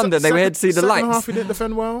so in London. They were here to see the second lights. half he didn't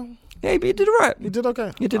defend well. Yeah, but he did all right. He did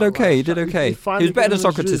okay. He did okay. He did okay. He finally was better than given his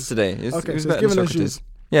Socrates dues. today. He was Okay, better so he's than given his Socrates. dues.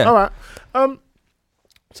 Yeah. All right.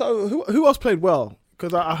 So who else played well?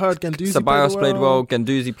 Because I heard Guendouzi Ceballos played well.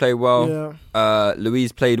 Guendouzi played well. Yeah.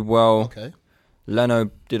 Luiz played well. Okay. Leno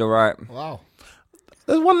did all right. Wow.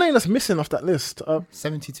 There's one name that's missing off that list.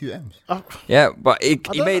 72 M's. Yeah, but he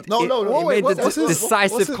don't- made no, he wait, made the what's his-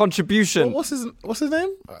 decisive what's his- contribution. What's his name?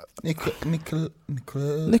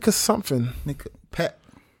 Nicholas something.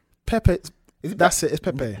 Pepe. Is it That's it. It's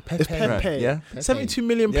Pepe. Pepe. It's Pepe. Right, yeah. 72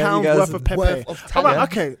 million Yeah, you pounds guys- worth of Pepe. worth of All right,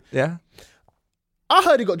 talent. okay. Yeah. I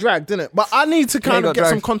heard he got dragged, didn't it? But I need to kind he of got get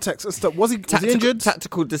some dragged. context as to was he injured?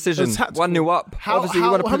 Tactical decision. It's tactical. 1-0 up. How- Obviously, you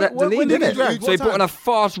how- want to how protect many- the when lead, did he innit? drag? So he What put on time? a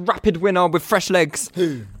fast, rapid winner with fresh legs.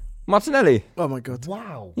 Who? Martinelli. Oh my god.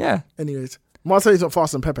 Wow. Yeah. Anyways, Martinelli's not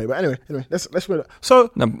faster than Pepe, but anyway, let's win it. So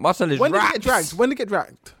No, Martinelli's when did he raps. get dragged? When did he get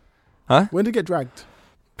dragged? Huh? When did he get dragged?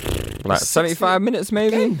 Like 75 minutes,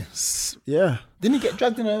 maybe. Yeah, Didn't he get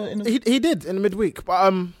dragged in a he did in the midweek,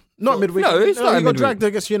 but Not midweek. No, it's not he got midweek. dragged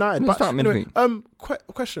against United. It's But not midweek. anyway,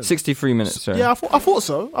 question. 63 minutes, sorry. Yeah, I thought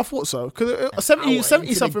so. Because 70 something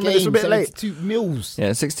minutes was a bit late. 2 mils.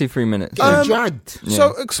 Yeah, 63 minutes. Getting dragged.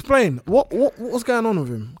 So explain what was going on with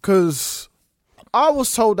him? Because I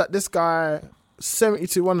was told that this guy,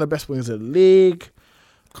 72, one of the best wingers in the league,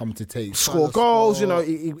 Come to take. score goals. You know,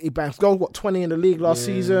 he bangs goals. What 20 in the league last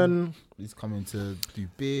season? He's coming to do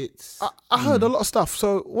bits. I heard a lot of stuff.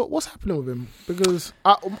 So what's happening with him? Because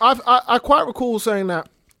I quite recall saying that.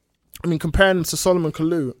 I mean, comparing him to Solomon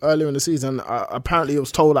Kalou earlier in the season, apparently it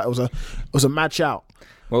was told that it was a mad shout.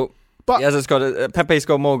 Well, But- he hasn't scored. Pepe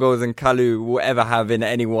scored more goals than Kalou will ever have in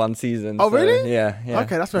any one season. Oh, so, really? Yeah.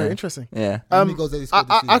 Okay, that's very interesting. Yeah. How many goals has he scored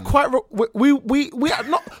this I season? quite we had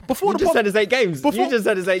not before You the just said it's 8 games. before- You just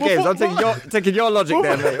said it's 8 games. I'm taking your logic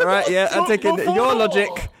there, mate. Right? Yeah, I'm taking your logic.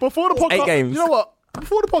 Before the podcast, 8 games. You know what?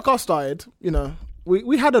 Before the podcast started, you know,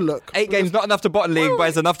 we had a look. 8 games, not enough to bottom league, but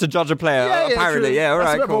it's enough to judge a player. Apparently, true. yeah. All That's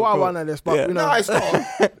right, a bit cool. of a wild cool. one, this, but Yeah. you know, No, it's not.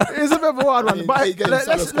 it's a bit of a wild one. In But 8 games, let's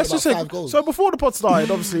Salah's just got say. about 5 goals. So before the pod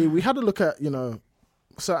started, obviously we had a look at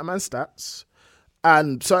certain man stats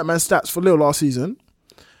and certain man stats for Lille last season,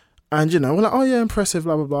 and we're like, oh yeah, impressive,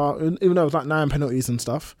 blah blah blah. Even though it was like 9 penalties and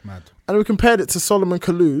stuff, Mad. and we compared it to Solomon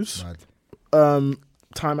Kalou's Mad.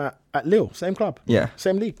 time at Lille, same club, Yeah.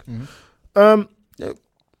 same league. Mm-hmm.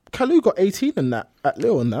 Kalou got 18 in that at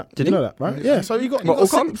Lille and that. Did you he? know that, right? Yeah. So he got What, all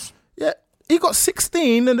comps? Yeah, he got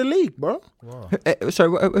 16 in the league, bro. Sorry,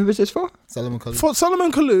 who was this for? Solomon Kalou. For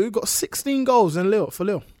Solomon Kalou got 16 goals in Lille for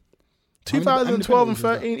Lille. How many 2012 and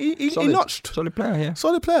penalties 13, he Solid. notched. Solid player, yeah.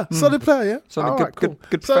 Solid player, solid player, yeah. Solid, All good- right, cool.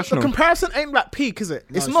 good So professional. the comparison ain't like peak, is it?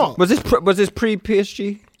 It's it's not. Was this pre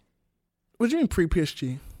PSG? What do you mean pre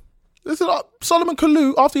PSG? This is like Solomon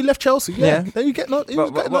Kalou after he left Chelsea. Yeah, Yeah. then you get no. He was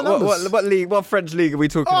getting no numbers. What league? What French league are we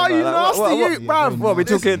talking Oh, about? you Like, nasty, what, you, bruv. what are we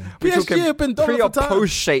talking? We PSG talking have been done pre for or time.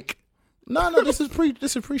 post shake? No, this is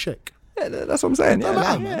pre-shake. Yeah, that's what I'm saying. Yeah,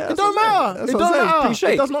 matter, yeah, man. that's It don't what I'm saying. matter. That's It what I'm don't saying. matter.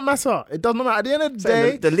 Pre-shake. It does not matter. It does not matter. At the end of the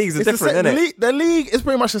Saying day, the leagues are it's the different, same- innit? The league is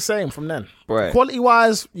pretty much the same from then. Right. Quality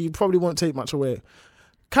wise, you probably won't take much away.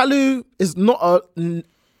 Kalou is not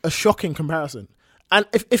a shocking comparison. And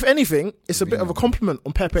if anything, it's a bit of a compliment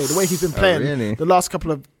on Pepe, the way he's been playing really? the last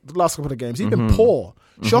couple of games. He's been poor,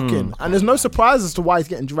 shocking, and there's no surprise as to why he's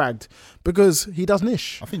getting dragged because he does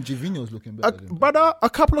niche. I think Givinho's looking better than him. Brother, a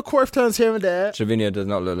couple of Cruyff turns here and there. Javinho does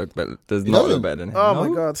not look better. Does He not doesn't? look better than him. Oh No?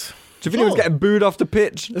 my god. Javinho was getting booed off the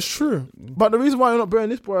pitch. It's true. But the reason why you're not bringing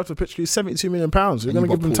this boy out to the pitch is £72 million. You're And going to you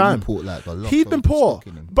give him got time. Paul, like, a lot He's of been poor. stock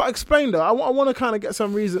in him. But explain though, I want to kind of get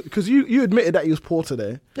some reason, because you admitted that he was poor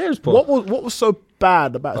today. Yeah, he was poor. What was so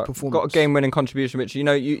bad about his performance? Got a game-winning contribution, which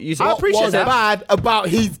you said. I appreciate What's that. bad about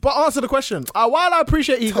his... But answer the question. While I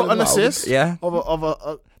appreciate he Tell got him an what I would- assist Yeah. of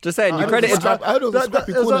a Just saying, you I credited. heard it was a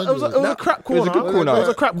scrappy corner. it was a crap It corner. was a good corner. It was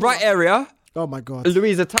a crap corner. Right area. Oh my god.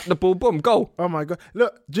 Louise attacked the ball. Boom, goal. Oh my god!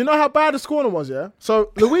 Look, do you know how bad this corner was? Yeah.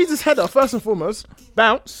 So Louise's header, first and foremost,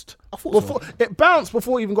 bounced. It bounced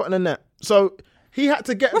before he even got in the net. So he had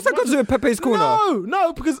to get. What's that got to do with Pepe's corner?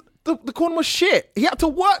 No, because the corner was shit. He had to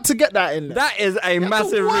work to get that in there. That is a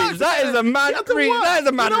massive work, reach. That is a man. mad You have to reach. work. That is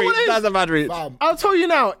a mad You know what reach. it is? That's a mad reach. Bam. I'll tell you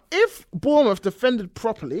now. If Bournemouth defended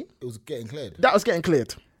properly, It was getting cleared. that was getting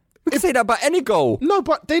cleared. We can say that about any goal. No,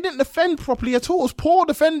 but they didn't defend properly at all. It was poor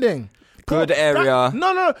defending. Good area.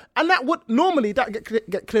 No, and that would normally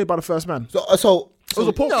get cleared by the first man. So It was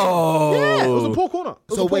a poor. No. Yeah, it was a poor corner. It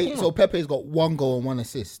was So a poor wait, corner. so Pepe's got 1 goal and 1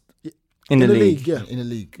 assist In the league. yeah. in the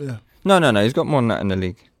league. Yeah. No. He's got more than that in the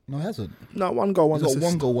league. No, he hasn't. No, 1 goal, 1 He's got assist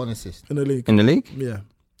 1 goal, 1 assist. in the league. In the league? Yeah.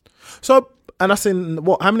 So, and that's in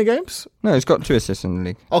what? How many games? No, he's got 2 assists in the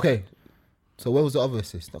league. Okay. So where was the other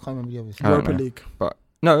assist? I can't remember the other assist. I don't Europa know. League. But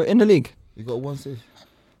no, in the league. He got 1 assist.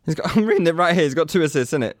 He's got. I'm reading it right here. He's got 2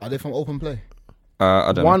 assists in it. Are they from open play?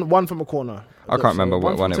 I don't know. One from a corner. I can't remember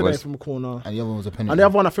what from one it today was. From a corner. And the other one was a penalty. And the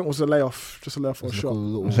other one I think was a layoff, just a layoff or a It was shot. like a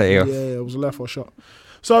little- Say Yeah, off. it was a layoff or a shot.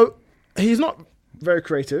 So he's not very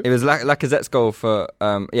creative. It was Lacazette's goal for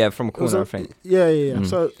from a It was corner, I think. Yeah.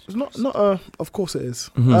 So it's not of course it is.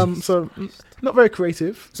 Mm-hmm. So not very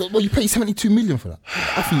creative. So well, you paid 72 million for that.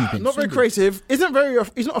 I think you've been Not very swindled.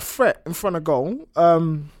 creative. He's not a threat in front of goal.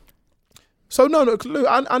 So no, Luke,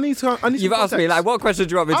 I need to. You've asked me, like, what question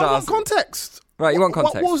do you want me to I want ask? context. Right, you want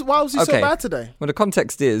context. Why was he so Okay. bad today? Well, the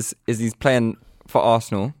context is he's playing for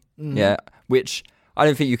Arsenal, Mm. yeah, which I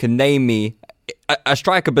don't think you can name me a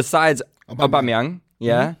striker besides Aubameyang,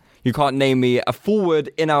 yeah. Mm-hmm. You can't name me a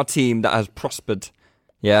forward in our team that has prospered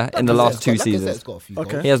Yeah, in the last 2 seasons. Lacazette's got a few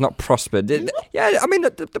Okay. goals. He has not prospered. Yeah, I mean,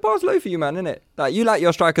 the bar's low for you, man, isn't it? Like, you like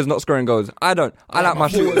your strikers not scoring goals. I don't. I like my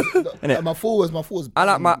shooters, innit? My forwards. I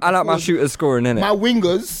like my shooters scoring, innit? My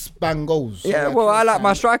wingers bang goals. Yeah, well, I like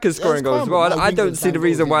my strikers scoring goals as well. I don't see the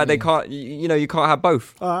reason why they can't. You can't have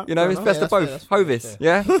both. You know, it's best of both. Hovis,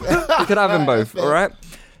 yeah, you could have them both. All right.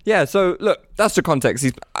 Yeah. So look, that's the context.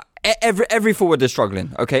 He's every forward is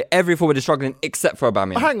struggling. Okay, every forward is struggling except for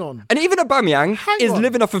Aubameyang. Hang on. And even Aubameyang is on.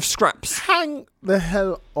 living off of scraps. Hang the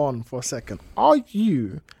hell on for a second. Are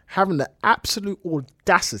you having the absolute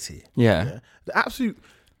audacity? Yeah. The absolute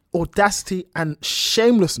audacity and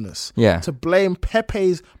shamelessness. Yeah. To blame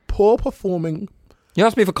Pepe's poor performing. You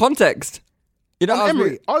asked me for context. You don't On ask me.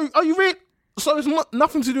 Emery. Are you really? So it's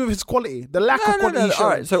nothing to do with his quality, the lack of quality. No. All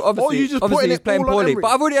right. So obviously, you just obviously putting he's it playing all on poorly. Emery. But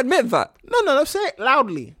I've already admitted that. No. Say it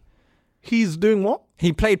loudly. He's doing what?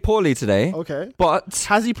 He played poorly today. Okay. But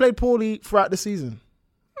Has he played poorly throughout the season?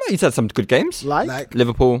 he's had some good games. Like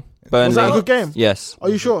Liverpool, Burnley. was that a good game? Yes. Are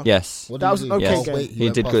you sure? Yes. What That did was he an do? okay Yes. game. Wait, He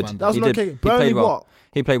went did past good. Van Dijk. That was He an did. okay. He Burnley played well. what?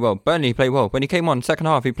 He played well. Burnley played well. When he came on, second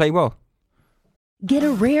half, he played well. Get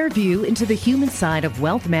a rare view into the human side of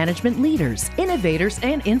wealth management leaders, innovators,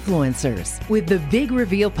 and influencers with the Big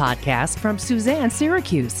Reveal podcast from Suzanne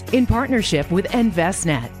Syracuse in partnership with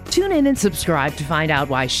InvestNet. Tune in and subscribe to find out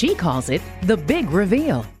why she calls it the Big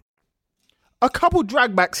Reveal. A couple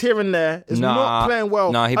dragbacks here and there is not playing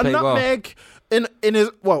well. Nah, he played well. A nutmeg in his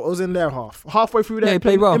it was in their half, halfway through there. Yeah, he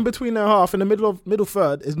played well. In between their half, in the middle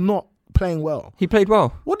third, is not playing well. He played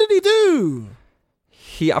well. What did he do?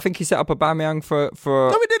 I think he set up Aubameyang for.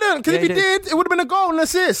 No, he didn't. Because Yeah, if he he did. did, it would have been a goal and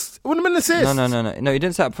assist. It would have been an assist. No, he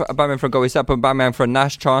didn't set up Aubameyang for a goal. He set up Aubameyang for a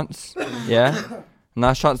Nash chance. Yeah.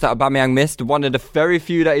 Nash chance that Aubameyang missed. One of the very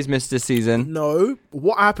few that he's missed this season. No,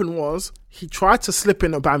 what happened was he tried to slip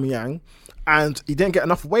in Aubameyang, and he didn't get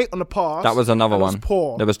enough weight on the pass. That was another and it one. was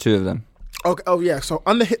poor. There was 2 of them. Okay, yeah, so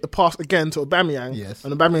underhit the pass again to Aubameyang. Yes.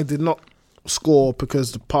 And Aubameyang did not score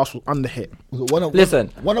because the pass was underhit.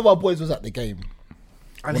 One of our boys was at the game.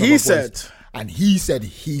 And One of he our said... boys, and he said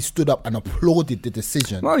he stood up and applauded the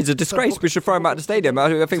decision. Well, he's a disgrace. We should throw him out of the stadium.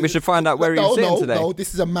 I think we should find out where he's sitting today. No,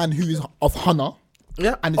 this is a man who is of honour.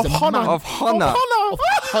 Yeah, And it's of a man honour. Of honour. Of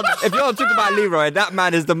honour. If you're talking about Leroy, that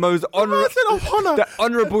man is the most I said of honour. the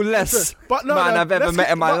honourable less man I've ever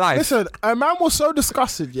met in my life. Listen, a man was so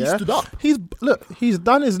disgusted, yeah? stood up. He's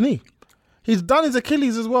done his knee. He's done his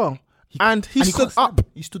Achilles as well. And he stood can't stand. up.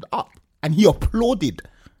 He stood up. And he applauded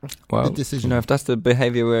Well, the decision. if that's the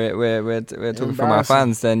behaviour we're talking from our Embarrassing.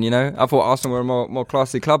 fans, then I thought Arsenal were a more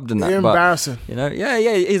classy club than that. You're but, embarrassing.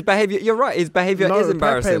 His behaviour. You're right. His behaviour No, is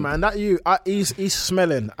embarrassing. Pepe, man, he's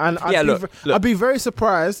smelling. And Look. I'd be very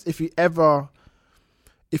surprised if you ever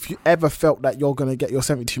felt that you're going to get your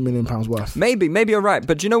 £72 million worth. Maybe you're right.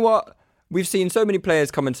 But do you know what? We've seen so many players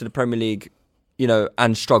come into the Premier League,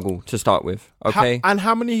 and struggle to start with. Okay. And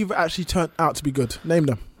how many have actually turned out to be good? Name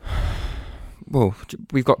them. Well,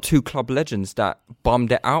 we've got 2 club legends that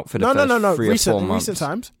bummed it out for the first 3 or 4 months. Recent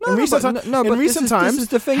times. No, in recent but times. This is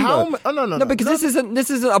the thing. No, because this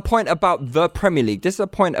isn't a point about the Premier League. This is a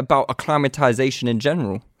point about acclimatization in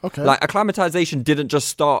general. Okay. Like acclimatization didn't just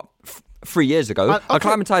start 3 years ago. Okay.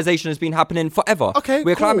 Acclimatization has been happening forever. Okay,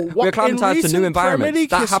 we're cool. we're acclimatized to new environments.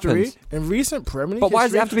 That history, happens. in recent Premier League But why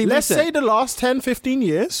does history, it have to be let's recent? say the last 10, 15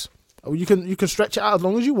 years. You can stretch it out as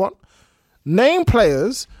long as you want. Name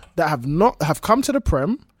players that have come to the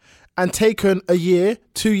Prem and taken a year,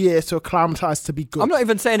 2 years to acclimatise to be good. I'm not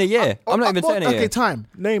even saying a year. Okay, time.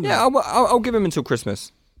 Name Yeah, them. I'll give him until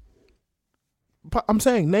Christmas. But I'm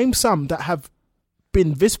saying name some that have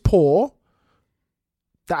been this poor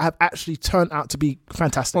that have actually turned out to be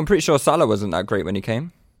fantastic. Well, I'm pretty sure Salah wasn't that great when he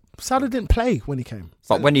came. Salah didn't play when he came.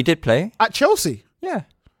 But when he did play, At Chelsea, yeah.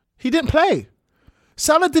 he didn't play.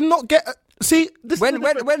 Salah did not get... See, this When is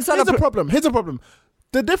the difference. Salah Here's the pl- problem. Here's the problem.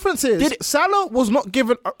 The difference is Salah was not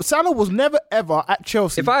given... Salah was never ever at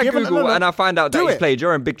Chelsea. If I given, Google and I find out that Do he's it. played,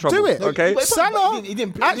 you're in big trouble. Do it. Okay. But Salah he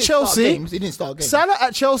didn't at Chelsea... He didn't start games. Salah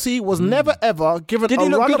at Chelsea was never ever given Did a he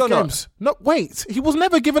look run good of or not? games. No, wait. He was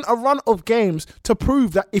never given a run of games to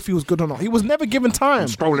prove that if he was good or not. He was never given time.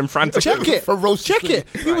 Scrolling frantically. Check it. Check it.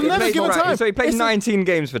 He was never given time. So he played Listen, 19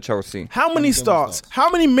 games for Chelsea. How many starts? How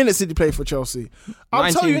many minutes did he play for Chelsea? I'll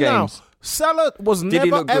 19 tell you now. games. Salah was Did he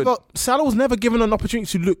never look good? ever. Salah was never given an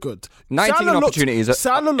opportunity to look good. 19 Salah looked- opportunities,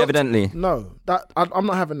 Salah looked- evidently. No, I'm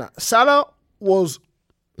not having that. Salah was,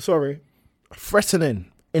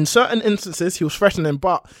 threatening. In certain instances, he was threatening,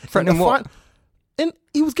 but Threatening what?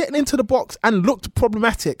 He was getting into the box and looked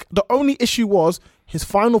problematic. The only issue was his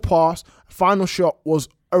final pass, final shot was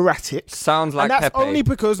erratic. Sounds like and that's Pepe. only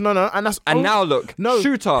because now look,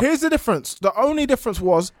 shooter. Here's the difference. The only difference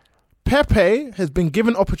was Pepe has been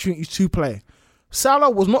given opportunities to play. Salah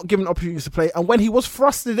was not given opportunities to play, and when he was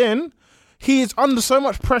thrusted in, he is under so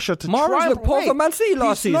much pressure to Mahrez try. looked poor for Man City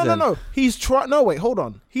last season. No. He's tried. No, wait, hold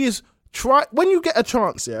on. He is try. When you get a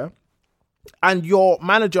chance, and your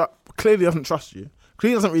manager clearly doesn't trust you,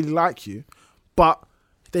 clearly doesn't really like you, but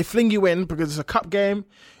they fling you in because it's a cup game.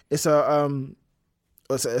 It's a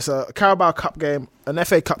Carabao Cup game, an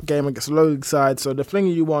FA Cup game against a low league side. So they're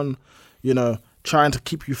flinging you on, trying to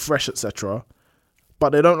keep you fresh, etc. But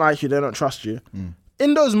they don't like you. They don't trust you.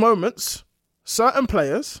 In those moments, certain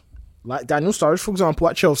players, like Daniel Sturridge, for example,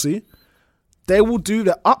 at Chelsea, they will do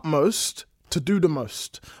their utmost to do the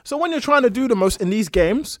most. So when you're trying to do the most in these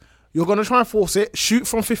games, you're going to try and force it, shoot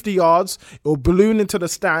from 50 yards, or balloon into the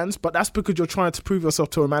stands, but that's because you're trying to prove yourself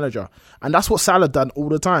to a manager. And that's what Salah done all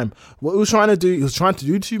the time. What he was trying to do, he was trying to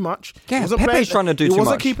do too much. Yeah, Pepe's trying to do too much. He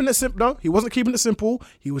wasn't keeping it simple. No, he wasn't keeping it simple.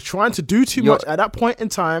 He was trying to do too much at that point in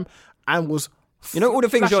time and was all the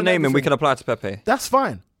things you're naming, everything. we can apply to Pepe. That's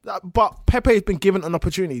fine. But Pepe has been given an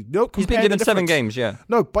opportunity. He's been given 7 games, yeah.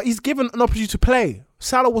 No, but he's given an opportunity to play.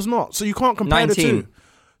 Salah was not. So you can't compare 19. the two.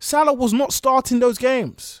 Salah was not starting those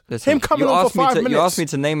games. Listen, him coming on for 5 minutes. You asked me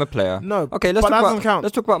to name a player. No, okay, let's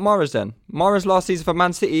talk about Mahrez then. Mahrez last season for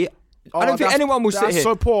Man City. I don't think anyone will sit here. That's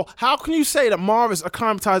so poor. How can you say that Mahrez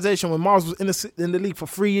acclimatization when Mahrez was in the league for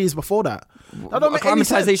 3 years before that? That don't make any sense.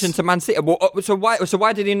 Acclimatization to Man City. So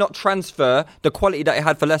why did he not transfer the quality that he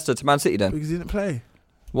had for Leicester to Man City then? Because he didn't play.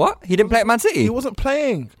 What? He didn't play at Man City? He wasn't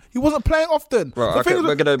playing. He wasn't playing often. Right, okay,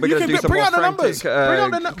 we're gonna do some bring more out the numbers. Bring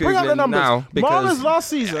out the numbers. Now, Mahrez last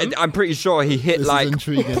season. I'm pretty sure he hit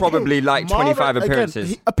probably 25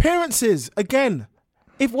 appearances. Appearances again.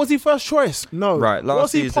 Was he first choice? No. Right,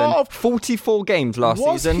 last season, 44 games last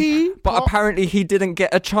season. But apparently he didn't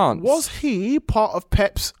get a chance. Was he part of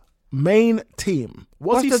Pep's main team?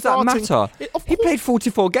 What does that matter? He played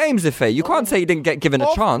 44 games, Ife. You can't say he didn't get given a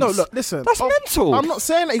chance. No, look, listen. That's mental. I'm not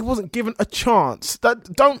saying that he wasn't given a chance.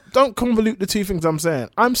 Don't convolute the two things I'm saying.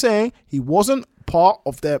 I'm saying he wasn't part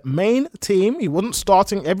of their main team. He wasn't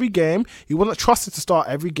starting every game. He wasn't trusted to start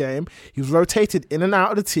every game. He was rotated in and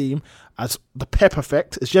out of the team as the Pep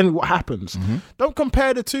effect is generally what happens. Don't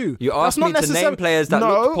compare the two. You asked me to name players that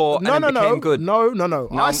looked poor and then became good. No. Now,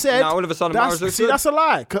 I said now all of a sudden Mahrez looks good. That's a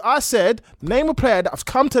lie. Because I said name a player that's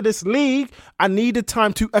come to this league and needed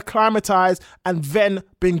time to acclimatise and then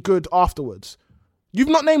been good afterwards. You've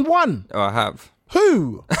not named one. Oh, I have.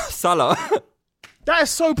 Who? Salah. That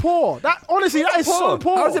is so poor. That is so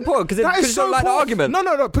poor. How is it poor? Because you don't like the argument.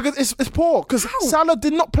 No. Because it's poor. Because Salah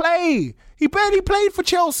did not play. He barely played for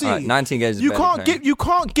Chelsea. Right, 19 games. You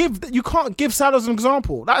can't give Salah as an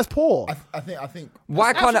example. That is poor. I think.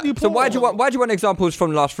 Why do you want examples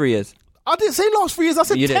from the last 3 years? I didn't say last 3 years. I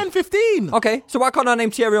said 10, 15. Okay, so why can't I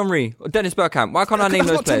name Thierry Henry or Dennis Bergkamp? Why can't I name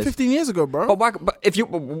those players? 10, 15 years ago, bro. But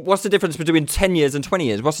what's the difference between 10 years and 20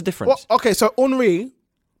 years? What's the difference? Well, okay, so Henry.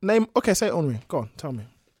 Say Henry. Go on, tell me.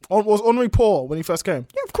 Was Henry poor when he first came?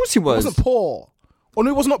 Yeah, of course he was. He wasn't poor.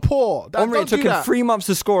 Henry was not poor. Henry took him 3 months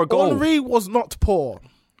to score a goal. Henry was not poor.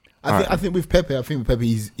 I think with Pepe,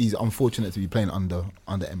 he's unfortunate to be playing under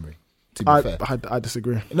Emery. To be fair, I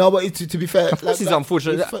disagree. No, but to be fair, of course he's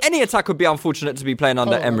unfortunate. Any attack would be unfortunate to be playing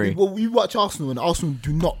under Emery. Well, you watch Arsenal, and Arsenal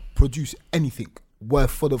do not produce anything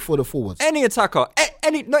worth for the forwards. Any attacker,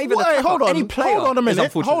 not even attacker, any player. Hold on a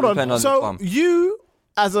minute. Hold on. So you,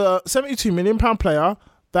 as a £72 million player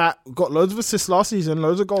that got loads of assists last season,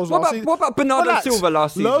 loads of goals last season. What about Bernardo Silva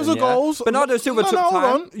last season? Loads of goals. Bernardo Silva took time. Hold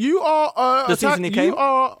on. You are the season he came.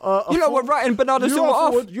 You know what? Writing Bernardo Silva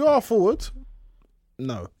off. You are forward.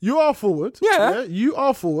 No, you are forward. Yeah, you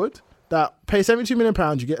are forward. That pay £72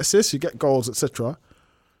 million. You get assists, you get goals, etc.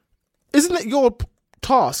 Isn't it your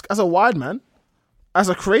task as a wide man, as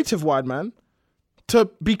a creative wide man, to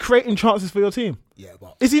be creating chances for your team? Yeah,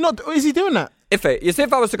 but is he not? Is he doing that? If I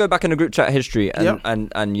was to go back in the group chat history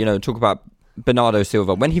and talk about Bernardo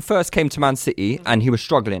Silva when he first came to Man City and he was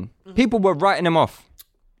struggling, people were writing him off.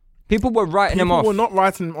 People were not writing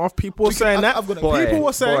him off. People were saying that.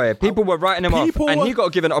 People were writing him off, and he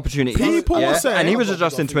got given opportunity. People were saying, and he was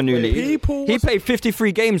adjusting to a new league. He played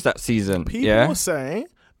 53 games that season. People were saying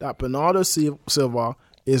that Bernardo Silva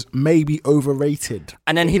is maybe overrated.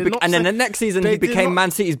 And then the next season he became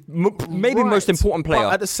Man City's maybe most important player.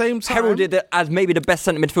 But at the same time, heralded it as maybe the best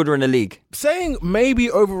centre midfielder in the league. Saying maybe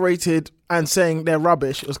overrated and saying they're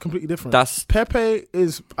rubbish is completely different. Pepe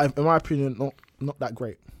is, in my opinion, not that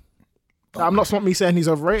great. That's not me saying he's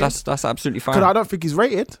overrated. That's absolutely fine. Because I don't think he's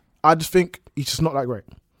rated. I just think he's just not that great.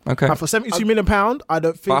 Okay. And for £72 million, I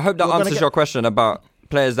don't think. But I hope that answers your question about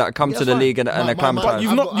players that come to the league and acclimatise. But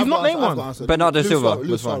you've not named one. Bernardo Silva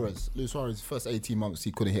Luis Suarez, first 18 months,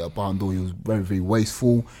 he couldn't hit a barn door. He was very, very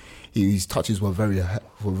wasteful. His touches were were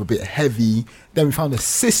a bit heavy. Then we found a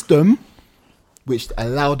system which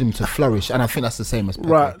allowed him to flourish, and I think that's the same as Pepe.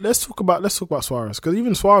 Right. Let's talk about Suarez, because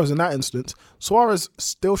even Suarez in that instance, Suarez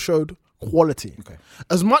still showed quality. Okay.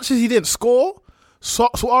 As much as he didn't score,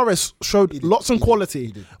 Suarez showed lots of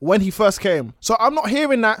quality when he first came. So I'm not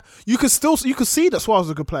hearing that. You could see that Suarez was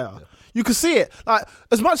a good player. Yeah. You could see it. Like,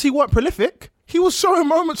 as much as he weren't prolific, he was showing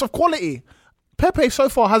moments of quality. Pepe so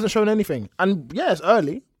far hasn't shown anything, and yeah, it's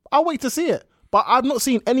early. I'll wait to see it, but I've not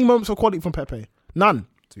seen any moments of quality from Pepe. None.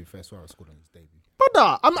 To be fair, Suarez scored on his debut.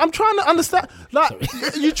 Brother, I'm trying to understand. Like,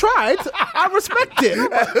 you tried. I respect it.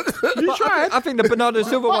 You tried. I think the Bernardo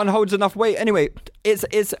Silva one holds enough weight. Anyway,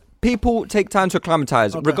 it's people take time to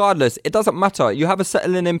acclimatise. Okay. Regardless, it doesn't matter. You have a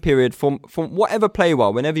settling in period from whatever play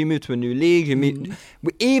well. Whenever you move to a new league,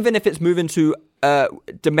 even if it's moving to a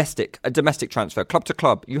domestic transfer, club to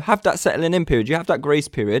club, you have that settling in period. You have that grace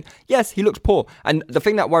period. Yes, he looks poor, and the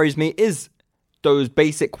thing that worries me is those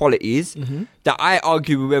basic qualities that I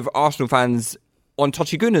argue with Arsenal fans on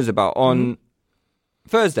Tochi Gunas about on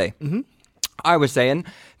Thursday. I was saying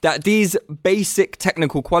that these basic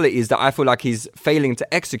technical qualities that I feel like he's failing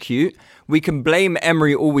to execute, we can blame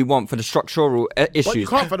Emery all we want for the structural issues,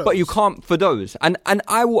 but you can't for those. And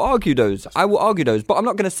I will argue those. But I'm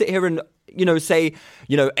not going to sit here and say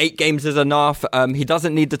 8 games is enough. He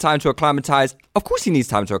doesn't need the time to acclimatise. Of course, he needs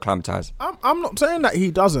time to acclimatise. I'm not saying that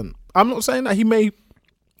he doesn't. I'm not saying that he may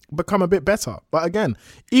become a bit better. But again,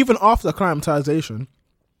 even after acclimatisation,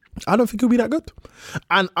 I don't think he'll be that good.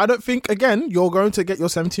 And I don't think, again, you're going to get your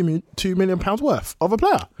 £72 million worth of a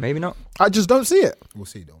player. Maybe not. I just don't see it. We'll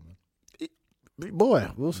see, though, man. Boy,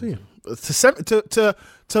 we'll see. To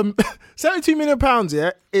 £72 million,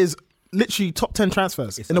 yeah, is literally top 10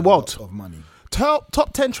 transfers in the world. Of money.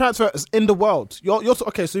 Top 10 transfers in the world. You're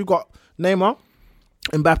okay, so you've got Neymar,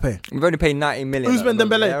 Mbappe. We've only paid 90 million. Ousmane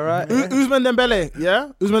Dembele. Yeah, right? Ousmane Dembele, yeah?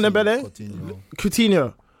 Ousmane Dembele.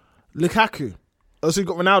 Coutinho. Lukaku. Also, you've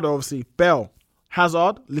got Ronaldo, obviously. Bale.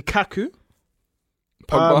 Hazard. Lukaku.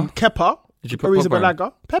 Pogba. Kepa. Did you put Ariza Pogba in?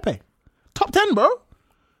 Balaga. Pepe. Top 10, bro.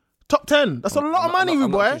 Top 10. That's a lot of money, boy.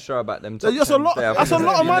 I'm not too sure about them. That's a lot of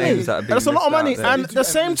money. That's a lot of money. And at the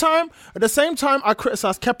same time, I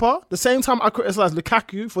criticise Kepa. The same time, I criticise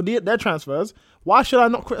Lukaku for their transfers. Why should I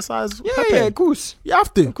not criticise Pepe? Yeah, of course. You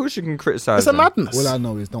have to. Of course you can criticise. It's a madness. All I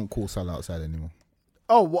know is don't call Salah outside anymore.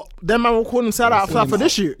 Oh, what? Them man will call him Salah outside for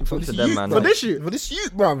this shoot. Talk to them, man. For this shoot,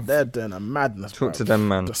 bruv. They're doing a madness. Talk to them,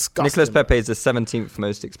 man. Disgusting. Nicolas Pepe is the 17th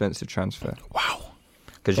most expensive transfer. Wow.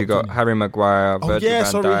 Because you got Harry Maguire, Virgil van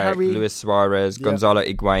Dijk, Harry. Luis Suarez, Gonzalo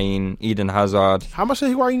Higuain, Eden Hazard. How much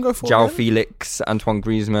did Higuain go for? João Felix, Antoine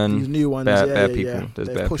Griezmann. These new ones, bare people. Yeah. There's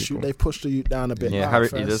bare people. They've pushed the youth down a bit. Yeah, Harry.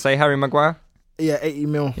 Did it say Harry Maguire? Yeah, 80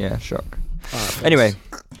 mil. Yeah, shock. Anyway,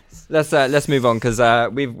 let's move on because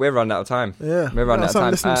we're running out of time. Yeah, we're running out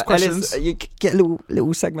of time. Ellis, you get a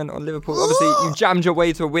little segment on Liverpool. Obviously, you jammed your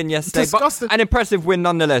way to a win yesterday, Disgusting. but an impressive win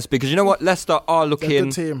nonetheless. Because you know what, Leicester are looking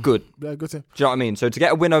good. They're a good team. Do you know what I mean? So to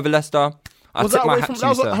get a win over Leicester, I tip my hat to you, that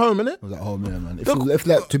was at home, innit? It was at home, yeah, man.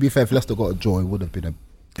 To be fair, if Leicester got a draw, it would have been a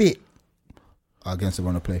bit against the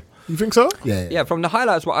run of play. You think so? Yeah. From the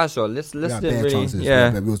highlights, what I saw, Leicester didn't really. Chances,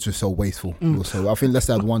 it was just so wasteful. So I think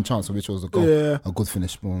Leicester had one chance, which was a goal, a good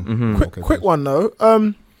finish. Quick one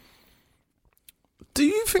though. Do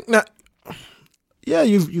you think that? Yeah,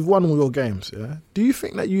 you've won all your games. Yeah. Do you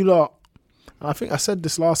think that you lot? I think I said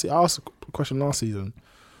this last year. I asked a question last season.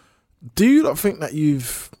 Do you not think that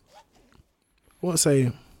you've, I won't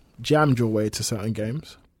say jammed your way to certain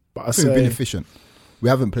games, but I say we've been efficient. We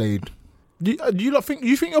haven't played. Do you not think?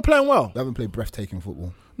 You think you're playing well? We haven't played breathtaking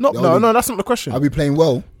football. No, that's not the question. Are we playing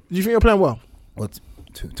well? Do you think you're playing well? Well,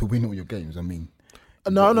 to win all your games, I mean.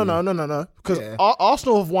 No. Because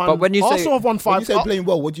Arsenal have won. But when you Arsenal say, have won 5. When you say playing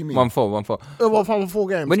well, what do you mean? 1-4. Won 4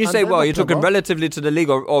 games. When you say well, you're talking relatively to the league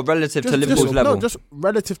or relative to Liverpool's level? No, just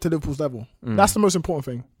relative to Liverpool's level. That's the most important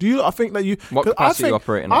thing. Do you? I think that you. What capacity you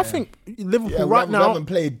operating? I think Liverpool right now. We haven't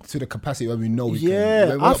played to the capacity where we know we can.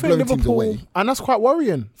 Yeah, I think Liverpool, and that's quite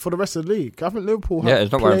worrying for the rest of the league. I think Liverpool.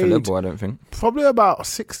 It's not worrying for Liverpool. I don't think. Probably about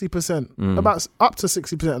 60%, about up to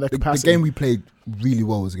 60% of their capacity. The game we played really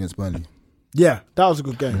well was against Burnley. Yeah, that was a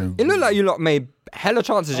good game. It looked like you lot made hella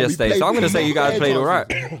chances yesterday, so I'm going to say you guys played all right.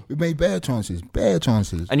 We made bare chances.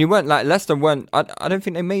 And you weren't like Leicester weren't. I don't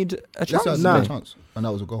think they made a chance. Leicester had a chance, and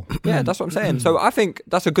that was a goal. Yeah, that's what I'm saying. So I think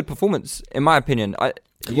that's a good performance, in my opinion.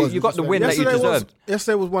 You got the win that you deserved.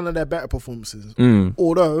 Yesterday was one of their better performances.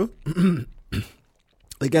 Although,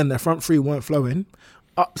 again, their front three weren't flowing.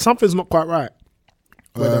 Something's not quite right.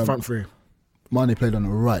 Where the front three? Mane played on the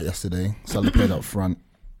right yesterday. Salah played up front.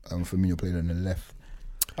 Firmino played on the left.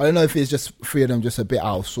 I don't know if it's just three of them just a bit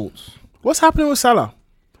out of sorts. What's happening with Salah?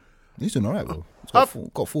 He's doing all right, bro. He's got 4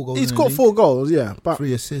 goals. He's got 4 goals, yeah, but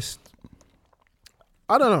 3 assists.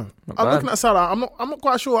 I don't know. I'm looking at Salah. I'm not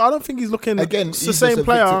quite sure. I don't think he's looking again. It's the same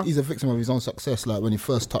player. He's a victim of his own success. Like when he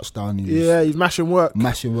first touched down, he's mashing work.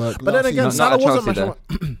 But then again, Salah wasn't mashing work.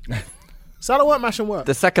 Salah weren't mashing work.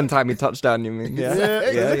 The second time he touched down, you mean? Yeah.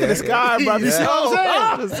 Look at this guy, bro. You see what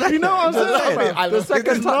I'm saying? You know what I'm saying? The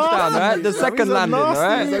second touchdown, right? The second landing,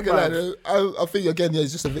 right? I think again,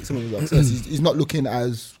 he's just a victim of his success. He's not looking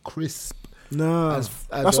as crisp. No, that's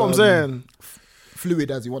what I'm saying.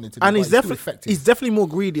 Fluid as he wanted to be. And he's definitely more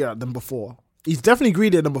greedier than before. He's definitely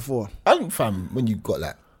greedier than before. I think, fam, when you got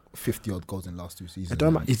like 50 odd goals in the last 2 seasons,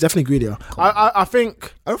 he's definitely greedier. I don't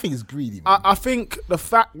think he's greedy. I think the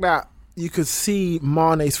fact that you could see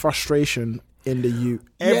Mane's frustration in the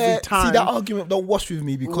every time. See, that argument don't wash with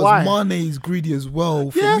me because Mane is greedy as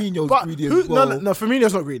well. Yeah, Firmino's greedy as well. No,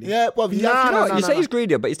 Firmino's not greedy. Yeah, but you say he's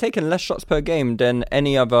greedier, but he's taken less shots per game than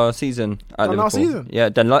any other season at Liverpool. Last season? Yeah,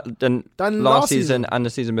 than last season and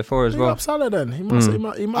the season before as well. Up Salah then. He must.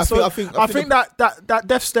 I think that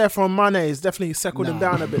death stare from Mane is definitely settled him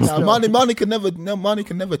down a bit. Mane can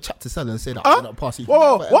never chat to Salah and say that I'm not passing.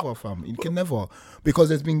 What? Fam. He can never, because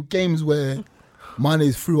there's been games where Mane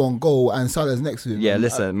is through on goal and Salah's next to him. Yeah,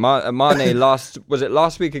 listen, Mane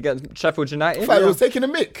last week against Sheffield United? He was taking a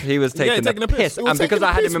mick. He was taking the piss. And because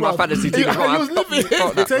I had him in my fantasy team, he was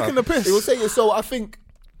taking the piss. He was saying, so I think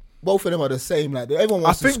both of them are the same. Like everyone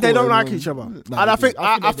wants to score. I think they don't like each other. And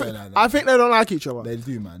I think they don't like each other. They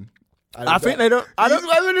do, man. I think they don't. I'm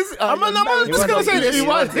just gonna say this.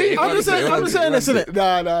 I'm just saying this, innit?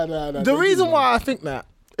 No. The reason why I think that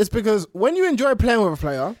is because when you enjoy playing with a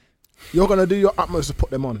player, you're going to do your utmost to put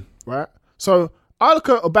them on, right? So I look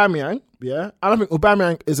at Aubameyang, and I think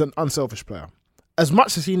Aubameyang is an unselfish player. As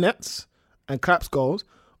much as he nets and claps goals,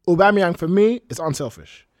 Aubameyang for me is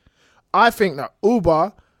unselfish. I think that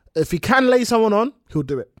Uba, if he can lay someone on, he'll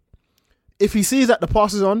do it. If he sees that the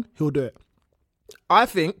pass is on, he'll do it. I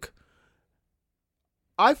think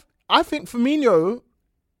Firmino,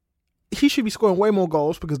 he should be scoring way more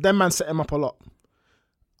goals because them man set him up a lot.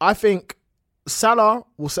 I think Salah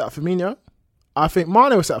will set up Firmino. I think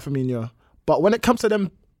Mane will set up Firmino. But when it comes to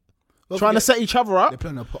them trying to set each other up, they're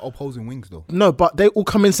playing opposing wings though. No, but they all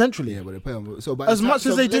come in centrally. Yeah, but they play on. So, as much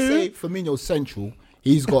as they do, say Firmino's central,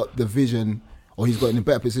 he's got the vision, or he's got in a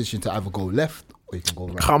better position to either go left or he can go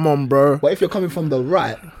right. Come on, bro. But if you're coming from the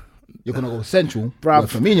right, you're gonna go central. Bruv.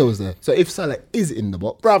 Firmino's there. So if Salah is in the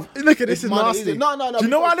box, bruv, look at this. Is nasty. No. Do you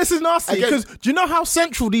know why this is nasty? Because do you know how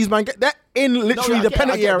central these men get? They're in literally the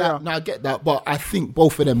penalty area. No, I get that, but I think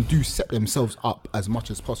both of them do set themselves up as much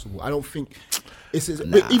as possible. I don't think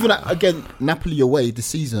even again Napoli away this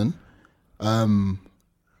season.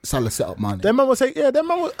 Salah set up Mane. Them man will take. Yeah, them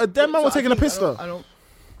man were taking a piss though.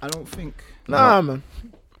 I don't think. Nah, man.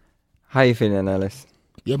 How you feeling, Ellis?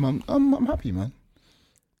 Yeah, man. I'm happy, man.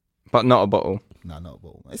 But not a bottle. Nah, not a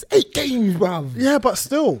bottle. It's 8 games, bruv. Yeah, but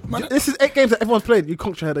still. Man, this is 8 games that everyone's played. You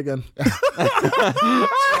conked your head again.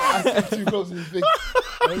 I sit too close to this thing.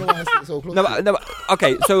 I don't know why I sit so close. No, but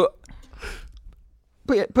okay, so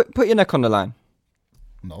put your neck on the line.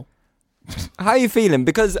 No. How are you feeling?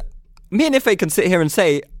 Because me and Ife can sit here and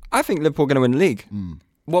say, I think Liverpool are going to win the league.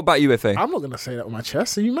 What about you, Ife? I'm not going to say that with my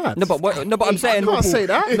chest. Are you mad? No, but I'm saying... I can't say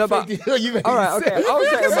that. No, but... all right, okay. I'll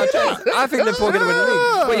say it with my chest. I think Liverpool are going to win the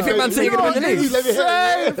league. What, you think Man City are going to win the league?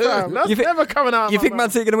 That's never coming out. You think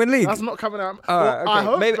Man City are going to win the league? That's not coming out. All right, okay. I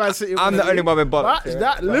hope maybe Man City I'm the only one with bollocks.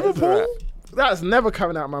 That Liverpool, that's never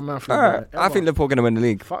coming out of my mouth. All right, I think Liverpool are going to win the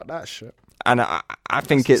league. Fuck that shit. And I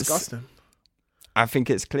think it's disgusting. I think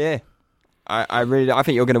it's clear. I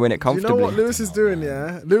think you're going to win it comfortably. You know what Lewis is doing,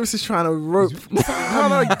 yeah? Lewis is trying to rope,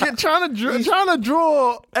 trying to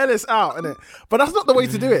draw Ellis out, innit? But that's not the way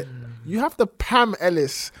to do it. You have to pam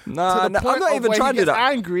Ellis. Nah, I'm not even trying to do that.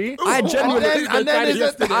 Angry. I genuinely,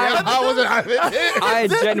 I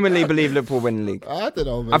genuinely believe Liverpool win the league. I don't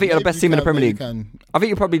know, man. I think you're the best team in the Premier League. I think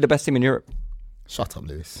you're probably the best team in Europe. Shut up,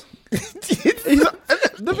 Lewis.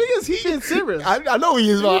 The thing is, he's being serious. I know he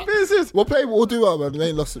is, man. We'll play. We'll do well, man.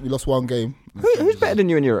 We lost one game. Who's better than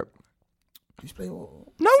you in Europe? Who's playing well?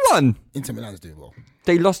 No one. Inter Milan's doing well.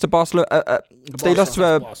 They lost to Barcelona. They lost to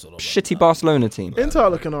a shitty Barcelona team. Inter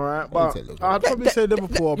looking alright, but I'd probably say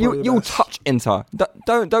Liverpool. You'll touch Inter.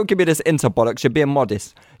 Don't give me this Inter bollocks. You're being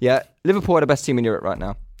modest. Yeah, Liverpool are the best team in Europe right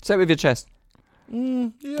now. Say it with your chest. Yeah.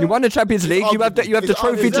 You won the Champions League. You have the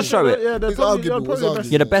trophy to show it. Yeah,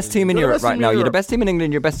 you're the best team in Europe right now. You're the best team in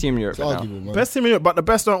England. You're the best team in Europe right now. Best team in Europe, but the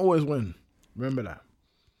best don't always win. Remember that.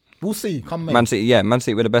 We'll see. Come May. Man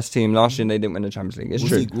City were the best team last year and they didn't win the Champions League. It's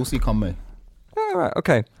true. We'll see come May. All right,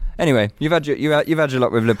 okay. Anyway, you've had your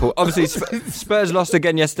luck with Liverpool. Obviously, Spurs lost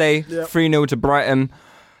again yesterday, 3-0 to Brighton.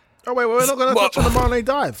 Oh wait, we're not going to touch on the Mane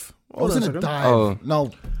dive. It wasn't a dive. Oh.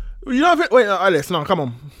 No. You know, wait, Ellis, no, come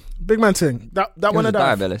on. Big man thing. That one a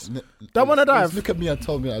dive. Ellis. That one a dive. Look at me and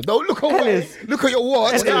tell me. Don't look away. Look at your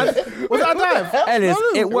watch. Was that a dive? Ellis,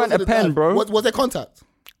 it weren't a pen, bro. Was there contact?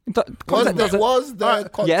 Contact doesn't. Was there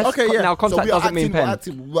contact? Yes. Okay, yeah. Now contact doesn't mean pen.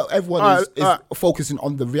 Well, everyone is focusing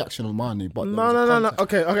on the reaction of Mane, but No.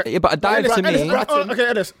 Okay. Yeah, but a dive to me. Okay,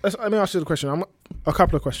 Ellis, let me ask you the question. A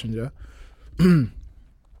couple of questions, yeah?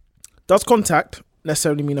 Does contact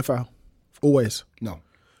necessarily mean a foul? Always. No.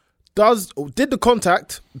 Did the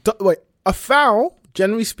contact... a foul,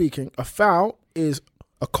 generally speaking, a foul is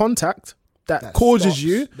a contact that causes stops,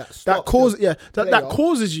 you... That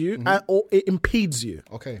causes you or it impedes you.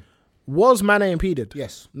 Okay. Was Mane impeded?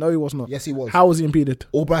 Yes. No, he was not. Yes, he was. How was he impeded?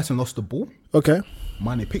 Albrighton lost the ball. Okay.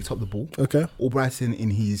 Mane picked up the ball. Okay. Albrighton, in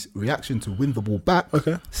his reaction to win the ball back,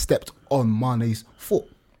 stepped on Mane's foot,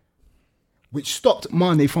 which stopped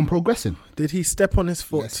Mane from progressing. Did he step on his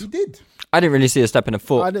foot? Yes, he did. I didn't really see a step in the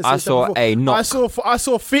foot. I saw a knock. I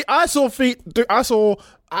saw feet. I saw two.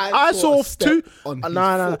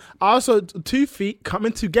 No. I saw 2 feet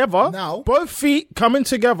coming together. Now, both feet coming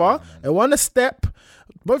together. And one a step.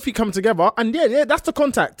 Both feet coming together, and yeah, that's the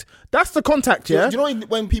contact. That's the contact, yeah. Do you know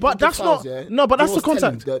when people? But that's fouls, not. No, but that's the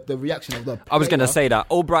contact. The reaction of the. I was going to say that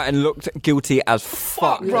Albrighton looked guilty as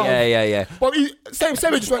fuck. Bro. Yeah. But same.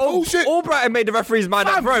 Just went, oh shit. Albrighton made the referee's mind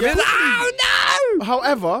up for him. Yeah. Oh no!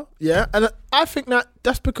 However, yeah, and I think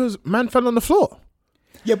that's because man fell on the floor.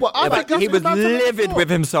 Yeah, but he was livid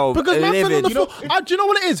with himself. Because man fell on the floor. Do you know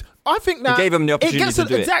what it is? I think that he gave him the opportunity to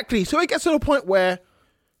do it. Exactly. So it gets to the point where.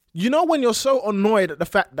 You know when you're so annoyed at the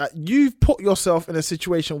fact that you've put yourself in a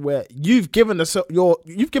situation where you've given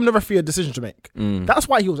the referee a decision to make. That's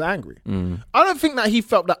why he was angry. I don't think that he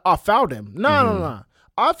felt that I fouled him. No.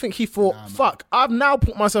 I think he thought, fuck, I've now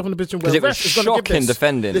put myself in a position where it was shocking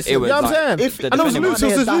defending. It was like, and it was loose.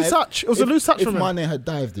 It was a loose touch. It was a loose touch from him. If Mane had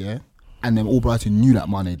dived, and then Albrighton knew that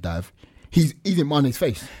Mane had dived, he's in Mane's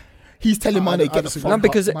face. He's telling Mane get the fuck No,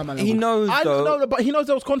 because up, he knows though. No, but he knows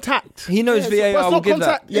there was contact. He knows VAR will give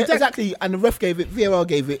that. Yeah, exactly. And the ref gave it. VAR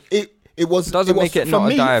gave it. It was. Doesn't make it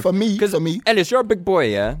not a dive. For me. Ellis, you're a big boy,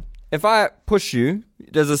 yeah. If I push you,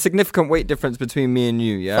 there's a significant weight difference between me and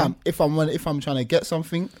you, yeah. If I'm trying to get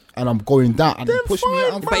something and I'm going down and you push me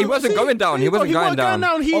out, but he wasn't going down. He wasn't going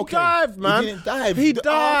down. He dived, man. He didn't dive. He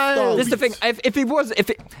dived. This is the thing.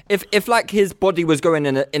 If like his body was going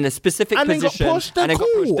in a specific position and then got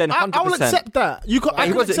pushed, then 100%. I will accept that.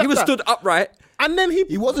 He was stood upright. And then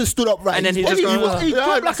he wasn't stood upright. And then he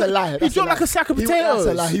dropped like a lie. He dropped like a sack of potatoes.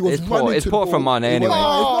 That's a lie. He was running. It's poor from Mane anyway.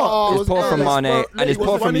 It's poor from Mane, and it's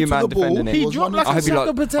poor from you, man, defending it. He dropped like a sack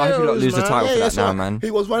of potatoes. I hope you lot lose the title for that now, man. He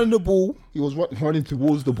was running the ball. He was running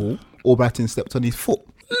towards the ball. Albrighton stepped on his foot.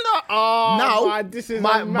 Now, this is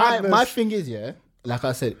my thing is, like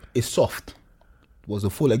I said, it's soft. Was the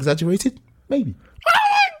full exaggerated? Maybe. Oh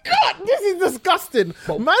my God, this is disgusting.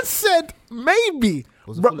 Man said maybe.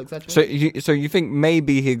 Was the full exaggerated? So you think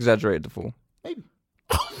maybe he exaggerated the fall? Maybe.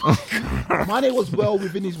 Mane was well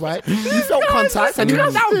within his right. You felt contact and he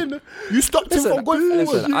was down. You stopped him from going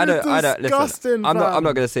forward. I don't listen. I'm not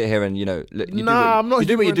going to sit here and you do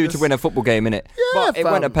what you do to win a football game, innit? Yeah, but it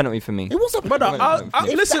wasn't a penalty for me. It was a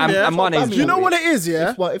penalty. Listen, do you know what it is?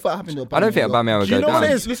 Yeah. If it happened, I don't think Aubameyang would go down. Do you know what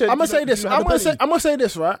it is? Listen, I'm gonna say this. I'm gonna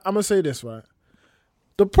say this, right?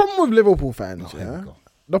 The problem with Liverpool fans,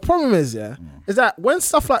 the problem is that when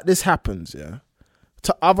stuff like this happens,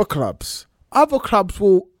 to other clubs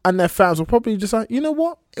will and their fans will probably just like, you know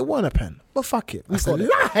what? It wasn't a pen. But fuck it. Fuck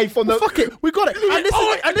it. We got it.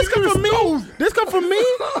 And this come from me. This come from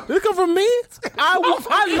me. I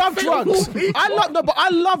love drugs. I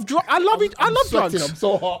love drugs. I love drugs. I'm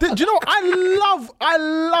so hot. Do you know what? I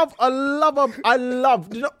love.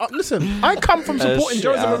 You know, listen, I come from supporting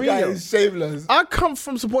Jose Mourinho. Shameless. I come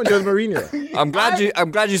from supporting Jose Mourinho. I'm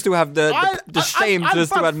glad you still have the shame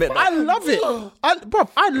just to admit that. I love it.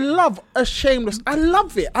 I love a shameless. I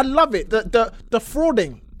love it. The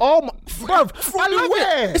frauding. Oh my, bruv, I love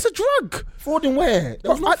it. It's a drug. Fraud in where? There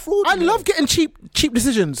was no fraud. I love getting cheap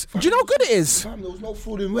decisions. Do you know how good it is? There was no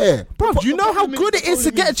fraud in where? Bruv, do you know how good it is to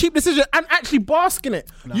get a cheap decision and actually bask in it?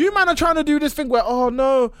 No. You man are trying to do this thing where, oh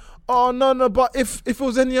no, but if it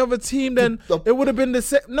was any other team, then it would have been the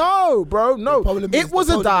same. No, bro, no. It was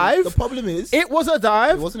a dive. The problem is, it was a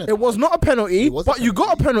dive. It was not a penalty, but you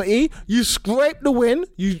got a penalty. You scraped the win.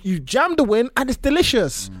 You jammed the win, and it's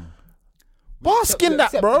delicious. Bask in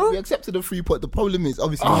that, bro. We accepted the 3 point. The problem is,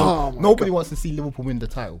 obviously, Oh, nobody wants to see Liverpool win the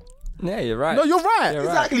title. Yeah, you're right. No, you're right.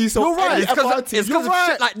 Exactly. So You're right. It's because It's You're because of right.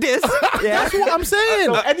 shit like this. Yeah. That's what I'm saying.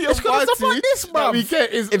 So any It's because of stuff like this, bro. we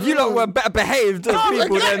get is If you lot were better behaved as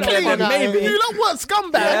people, then maybe. You lot weren't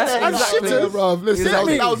scumbags Yeah, and exactly. shitters. Bruv, listen,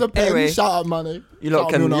 Exactly. that was a pen. Anyway. Shout out, man. You lot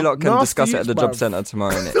can Nasty discuss it at the job bruv. centre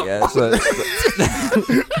tomorrow, innit? Yeah. So,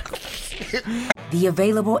 The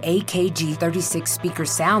available AKG 36 speaker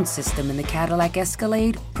sound system in the Cadillac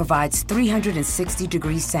Escalade provides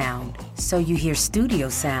 360-degree sound, so you hear studio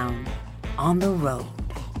sound on the road.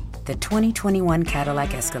 The 2021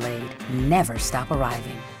 Cadillac Escalade never stop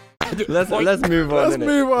arriving. let's move on. Let's innit?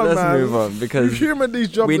 move on, Let's man. move on because You've humoured these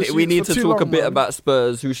job we machines need for to too talk a long, bit man. about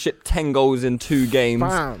Spurs, who shipped 10 goals in 2 games.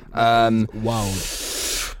 Bam. Wow.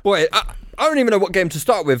 Boy, I don't even know what game to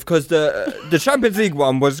start with because the Champions League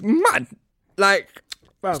one was mad. Like,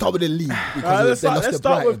 Start with the league because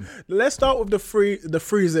Let's start with the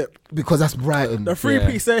free zip. because that's Brighton. The free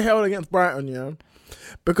piece they held against Brighton, yeah.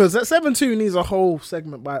 Because that 7-2 needs a whole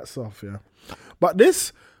segment by itself, yeah. But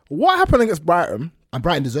what happened against Brighton? And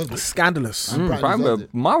Brighton deserved it. Scandalous. Brighton were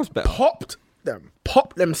miles better. Popped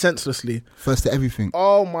them senselessly. First to everything.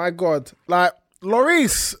 Oh my god! Like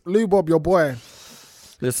Lloris, Lou Bob, your boy.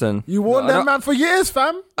 Listen, You warned I them don't- man for years,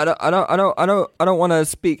 fam. I don't want to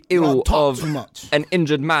speak ill Don't talk of too much. an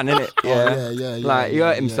injured man, innit? Yeah, Yeah. Like he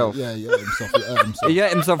hurt himself. Yeah, he hurt himself. He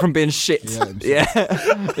hurt himself from being shit. He hurt himself.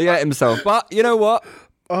 Yeah, he hurt himself. But you know what?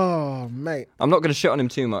 Oh mate, I'm not going to shit on him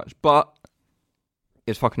too much, but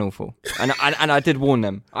it's fucking awful. And I did warn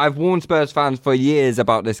them. I've warned Spurs fans for years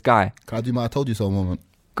about this guy. Can I do my I told you so moment?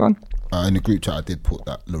 Go on. In the group chat, I did put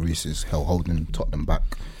that Lloris is hell holding Tottenham back.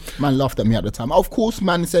 Man laughed at me at the time. Of course,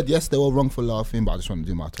 man said yes, they were wrong for laughing, but I just want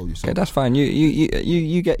to do my I told you so. Okay, that's fine.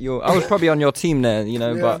 You get your. I was probably on your team there, you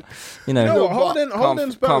know, but you know, No,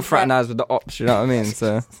 Holden Spurs can't fraternise back. with the ops. You know what I mean?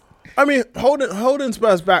 So I mean, holding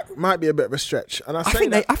Spurs back might be a bit of a stretch, and I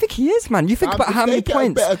think he is, man. You think about how they many get a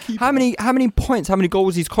points, better keeper. how many points, how many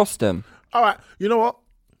goals he's cost them. All right, you know what?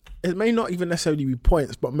 It may not even necessarily be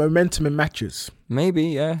points, but momentum in matches. Maybe,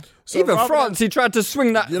 yeah. So Even rather France, he tried to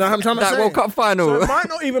swing that. You know what I'm trying to that say? World Cup final. So it might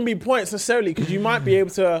not even be points necessarily because you might be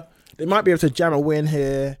able to. They might be able to jam a win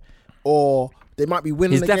here, or they might be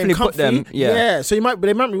winning He's the definitely game put comfy. them- yeah. So they might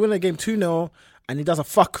be winning the game 2-0, and he does a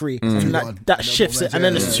fuckery, and that shifts it, and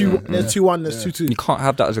then there's 2-1, there's 2-2. You can't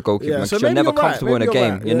have that as a goalkeeper Yeah, because so you're maybe never you're right, comfortable in a maybe you're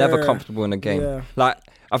game. right. You're never Yeah. comfortable in a game. Yeah. Like,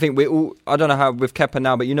 I think we all, I don't know how with Kepa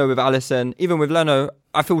now, but you know, with Alisson, even with Leno,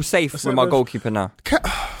 I feel safe with my goalkeeper now.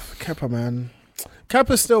 Kepa, man.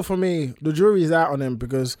 Kepa's still, for me, the jury's out on him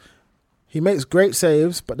because he makes great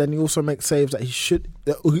saves, but then he also makes saves that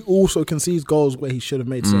he also concedes goals where he should have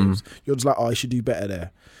made saves. You're just like, oh, he should do better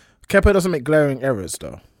there. Kepa doesn't make glaring errors,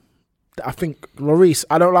 though. I think Lloris,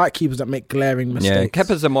 I don't like keepers that make glaring mistakes. Yeah,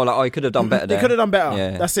 Kepa's more like, oh, he could have done better there. He could have done better.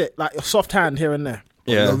 Yeah. That's it. Like a soft hand here and there.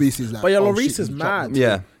 Yeah. Lloris is like, But yeah, oh, Lloris shit, is he mad. dropped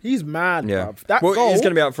Yeah. He's mad, Yeah. bruv. That Well, goal. he's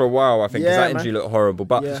going to be out for a while, I think, because Yeah, that injury man. looked horrible.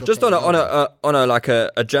 But Yeah. just on a like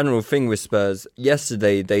a general thing with Spurs,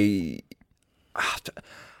 yesterday they.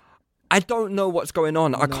 I don't know what's going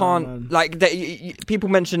on. I can't man. like people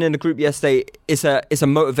mentioned in the group yesterday. It's a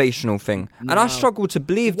motivational thing, and I struggle to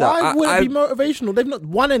believe that. Why would it be motivational? They've not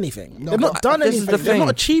won anything. No, They've not but done this is anything. the They've thing. not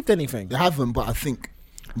achieved anything. They haven't, but I think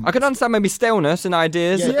I can understand maybe staleness and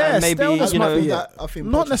ideas, Yeah, and maybe staleness you might know. be it. I think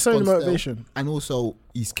Not Poch has necessarily gone stale. motivation. And also,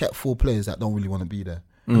 he's kept 4 players that don't really want to be there.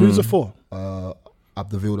 Who's it for?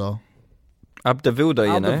 Abdulvilda.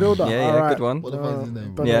 Abdulvilda, you know, Abdulvilda, yeah, alright. good one. What the fuck is his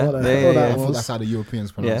name? Don't Yeah, know what the yeah, hell yeah, that I thought was. that's how the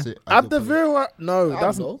Europeans pronounce it. Abdulvilda, no,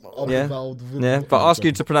 that's Yeah. Yeah, but ask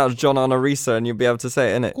you to pronounce John Honorisa and you'll be able to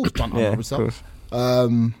say it, innit? Of course, John Yeah, Honorisa. of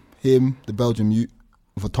course. Him, the Belgian mute,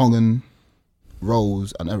 Vertonghen,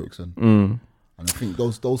 Rose, and Eriksson. And I think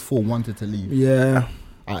those 4 wanted to leave Yeah.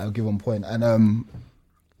 at a given point. And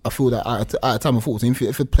I feel that at a time of thought,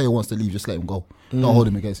 if a player wants to leave, just let him go. Don't hold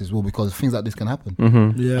him against his will because things like this can happen.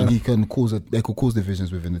 Yeah. And they could cause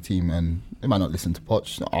divisions within the team, and they might not listen to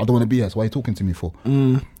Poch. I don't want to be here. So why are you talking to me for?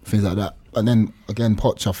 Things like that. And then again,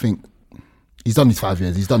 Poch, I think he's done his 5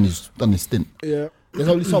 years. He's done his stint. Yeah. There's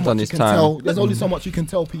only so Done much you his can time. tell. There's only so much you can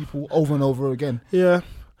tell people over and over again. Yeah.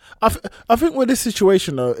 I think with this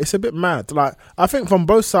situation, though, it's a bit mad. Like, I think from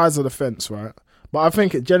both sides of the fence, right? But I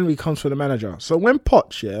think it generally comes from the manager. So when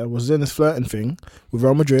Poch, was in this flirting thing with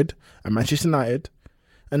Real Madrid and Manchester United,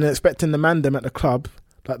 and then expecting the mandem at the club,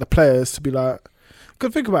 like the players, to be like...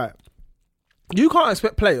 Because think about it. You can't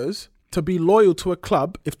expect players to be loyal to a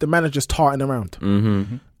club if the manager's tarting around.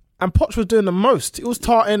 and Poch was doing the most. He was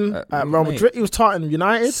tarting at Real Madrid. He was tarting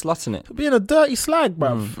United. Slutting it. Being a dirty slag,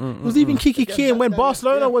 bruv. It was even Kiki Keane when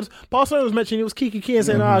Barcelona was mentioning. It was Kiki Keane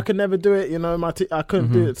saying, I could never do it. You know, I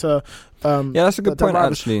couldn't do it to. That's a good point,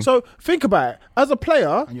 actually. So think about it. As a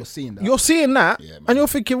player, And you're seeing that. And you're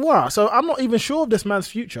thinking, wow. So I'm not even sure of this man's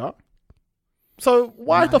future. So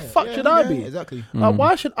why the fuck should I be? Exactly.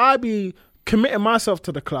 Why should I be committing myself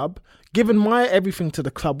to the club, giving my everything to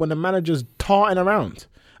the club when the manager's tarting around?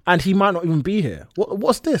 And he might not even be here.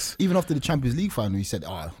 What's this? Even after the Champions League final, he said,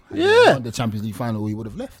 won the Champions League final, he would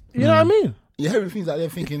have left. You know what I mean? You hear things like they're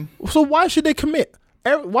thinking. So why should they commit?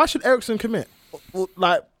 Why should Eriksen commit?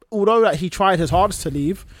 Like, although he tried his hardest to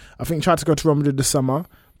leave, I think he tried to go to Real Madrid this summer,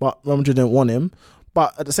 but Real Madrid didn't want him.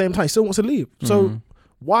 But at the same time, he still wants to leave. So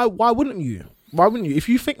why wouldn't you? Why wouldn't you? If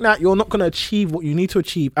you think that you're not going to achieve what you need to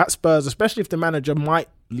achieve at Spurs, especially if the manager might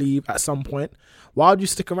leave at some point, why would you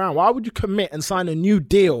stick around? Why would you commit and sign a new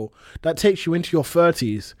deal that takes you into your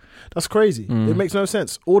 30s? That's crazy. It makes no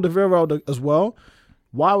sense. Alderweireld as well.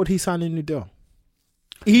 Why would he sign a new deal?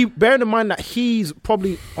 Bearing in mind that he's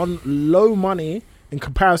probably on low money in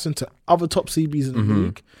comparison to other top CBs in the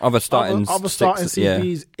league. Other starting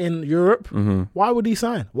CBs in Europe. Why would he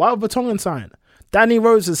sign? Why would Vertonghen sign? Danny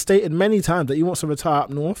Rose has stated many times that he wants to retire up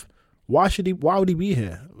north. Why would he be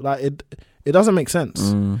here? Like it doesn't make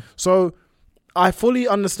sense. So I fully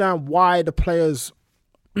understand why the players'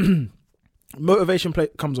 motivation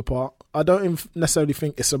comes apart. I don't necessarily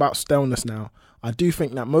think it's about staleness now. I do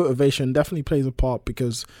think that motivation definitely plays a part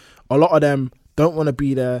because a lot of them don't want to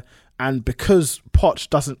be there, and because Poch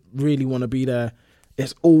doesn't really want to be there,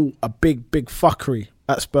 it's all a big fuckery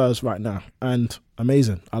at Spurs right now. And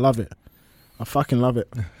amazing. I love it. I fucking love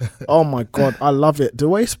it. Oh my God, I love it. The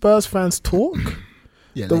way Spurs fans talk,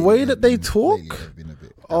 the way that they talk.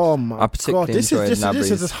 Oh my God, this is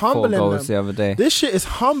just humbling them. The other day. This shit is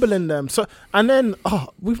humbling them. So, and then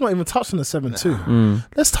we've not even touched on the 7-2.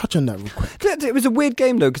 Let's touch on that real quick. It was a weird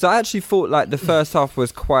game though, because I actually thought like the first half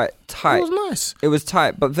was quite tight. It was nice. It was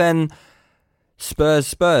tight, but then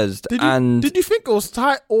Spurs. Did you think it was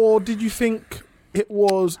tight, or did you think it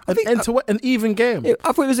was an even game?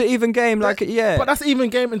 I thought it was an even game. But that's an even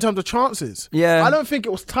game in terms of chances. Yeah. I don't think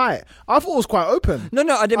it was tight. I thought it was quite open. No,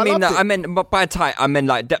 I didn't mean that. I meant by tight, I meant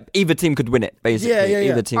like either team could win it, basically. Yeah.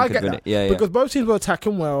 Either team could win it. Yeah. Because both teams were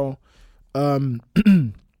attacking well.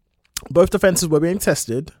 Both defenses were being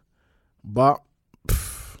tested. But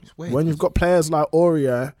when you've got players like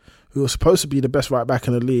Aurier, who are supposed to be the best right back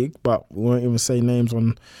in the league, but we won't even say names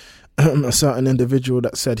on a certain individual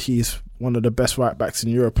that said he's one of the best right backs in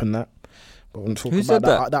Europe and that. But we'll talk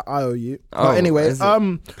about that IOU. But anyway,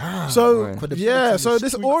 so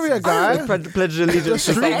this Aurier guy, pledge allegiance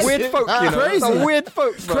to some weird folk, weird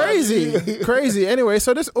folk, crazy. Anyway,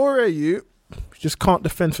 so this Aurier just can't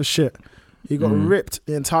defend for shit. He got ripped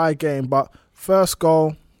the entire game, but first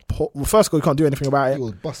goal, he can't do anything about it. He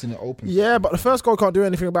was busting it open. Yeah, but the first goal can't do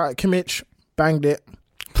anything about it. Kimmich banged it.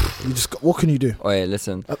 What can you do? Oh yeah,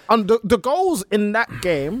 listen. The goals in that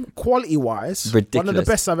game, quality-wise, ridiculous. One of the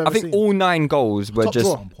best I've ever seen. I think all 9 goals were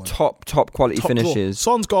just top quality finishes.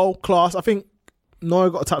 Son's goal, class. I think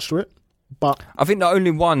Neuer got attached to it, but I think the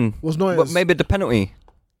only one was Neuer's. But maybe the penalty.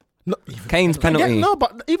 No, Kane's penalty. Yeah, no,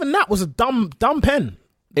 but even that was a dumb pen.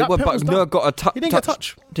 But Neuer got a touch. He didn't get a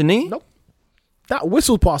touch. Didn't he? Nope. That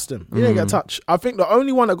whistled past him. He didn't get a touch. I think the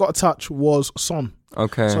only one that got a touch was Son.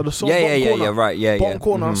 Okay. So the Son bottom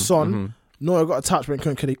corner, Son. Neuer got a touch but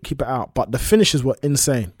couldn't keep it out. But the finishes were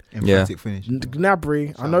insane. Emphatic finish.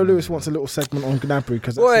 Gnabry. I know Lewis wants a little segment on Gnabry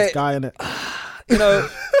because that's his guy in it.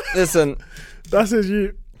 Listen. That's his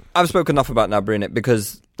you. I've spoken enough about Gnabry in it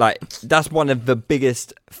because that's one of the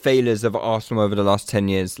biggest failures of Arsenal over the last 10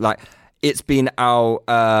 years. It's been our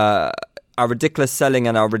ridiculous selling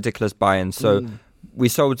and our ridiculous buying. So we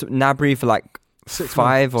sold Gnabry for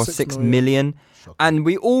 5 or 6 million. And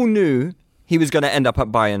we all knew he was going to end up at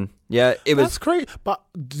Bayern. Yeah, That's great. But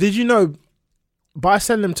did you know, by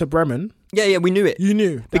sending him to Bremen... Yeah, we knew it. You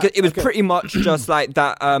knew. Because it was pretty much just like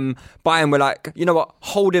that. Bayern were like, you know what,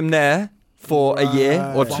 hold him there for a year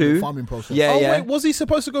or two. Farming process. Wait, was he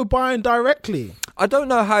supposed to go Bayern directly? I don't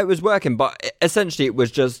know how it was working, but essentially it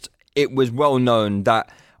was well known that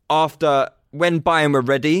when Bayern were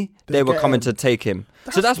ready, they were coming to take him.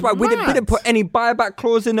 So that's why we didn't put any buyback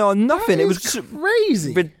clause in there or nothing. It was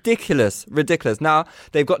crazy. Ridiculous. Now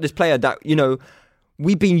they've got this player that,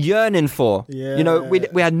 we've been yearning for. Yeah.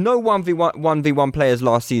 We had no 1v1 players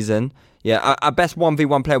last season. Yeah, our best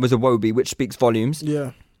 1v1 player was Iwobi, which speaks volumes.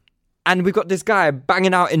 Yeah. And we've got this guy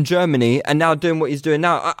banging out in Germany and now doing what he's doing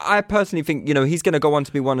now. I personally think, he's going to go on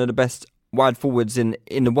to be one of the best wide forwards in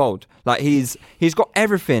the world. Like he's got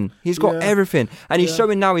everything. He's got everything, and he's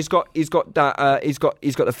showing now. He's got that. He's got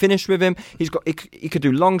the finish with him. He could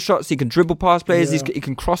do long shots. He can dribble past players. He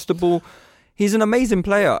can cross the ball. He's an amazing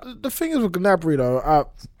player. The thing is with Gnabry though,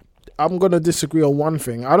 I'm going to disagree on one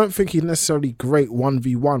thing. I don't think he's necessarily great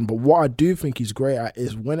 1v1, but what I do think he's great at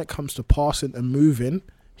is when it comes to passing and moving,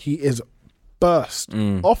 he is burst.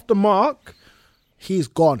 Off the mark, he's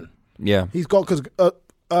gone. Yeah. He's gone because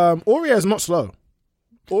Aurier is not slow.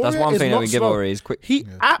 That's one thing that we give Aurier. He's quick. He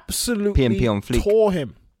absolutely PMP on fleek.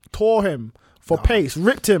 tore him for pace,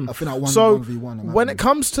 ripped him. I think that 1v1. When it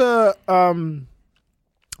comes to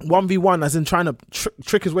 1v1, as in trying to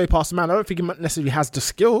trick his way past the man, I don't think he necessarily has the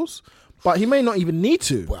skills, but he may not even need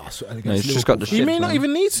to. Well, He's just got the shit. He may not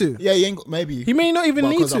even need to. Yeah, he ain't got, maybe. He may not even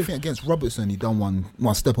need to. I think against Robertson, he done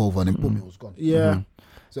one step over and then boom, he was gone. Yeah.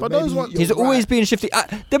 So But maybe those ones- He's always been shifty.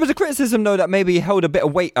 There was a criticism though that maybe he held a bit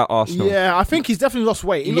of weight at Arsenal. Yeah, I think he's definitely lost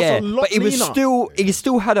weight. He looks a lot but he was leaner. he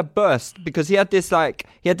still had a burst because he had this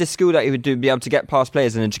skill that he would be able to get past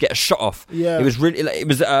players and then to get a shot off. Yeah. It was really it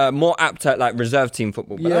was more apt at like reserve team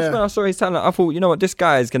football. But that's when I saw his talent. I thought, you know what, this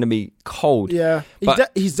guy is going to be cold. Yeah,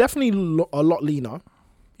 But- he's definitely a lot leaner.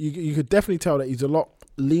 You could definitely tell that he's a lot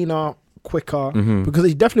leaner, quicker, because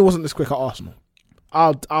he definitely wasn't this quick at Arsenal.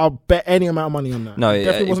 I'll bet any amount of money on that. No, he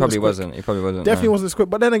Definitely probably this quick. wasn't. He probably wasn't. Definitely no. wasn't this quick.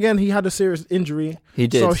 But then again, he had a serious injury. He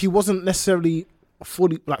did. So he wasn't necessarily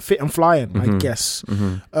fully fit and flying, I guess.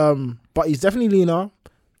 But he's definitely leaner,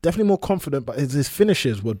 definitely more confident, but his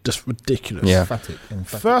finishes were just ridiculous. Yeah. Emphatic.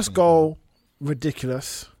 First goal,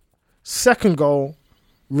 ridiculous. Second goal,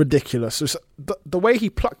 ridiculous. So the way he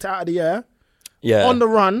plucked it out of the air, on the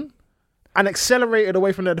run, and accelerated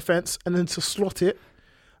away from their defence, and then to slot it,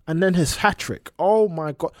 and then his hat-trick. Oh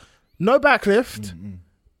my God. No backlift,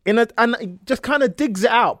 and he just kind of digs it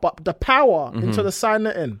out, but the power into the side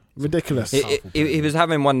netting, ridiculous. He was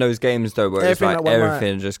having one of those games though where Everything it's like that went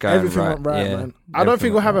everything right. just going Everything right. went right, Yeah. man. I don't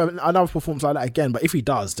think we'll have another performance like that again, but if he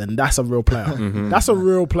does, then that's a real player. That's a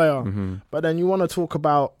real player. But then you want to talk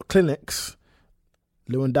about clinics,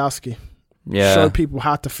 Lewandowski. Yeah. Show people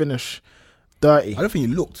how to finish dirty. I don't think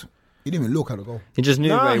he looked. He didn't even look at the goal. He just knew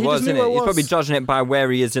No, where he he was, just knew innit? where he He's was. probably judging it by where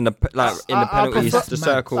he is in the penalties, prefer- the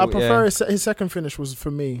circle. I prefer his second finish was, for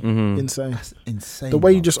me, insane. That's insane. The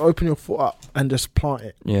way you man. just open your foot up and just plant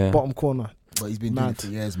it, Yeah. bottom corner. But he's been doing Mad. it for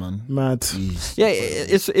years, man. Mad. Jeez. Yeah,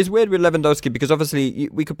 it's weird with Lewandowski because obviously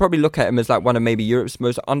we could probably look at him as like one of maybe Europe's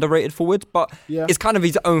most underrated forwards, but Yeah. it's kind of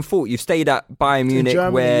his own fault. You've stayed at Bayern Munich,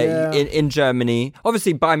 Germany, where yeah. in Germany,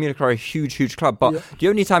 obviously Bayern Munich are a huge club, but the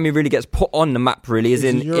only time he really gets put on the map really is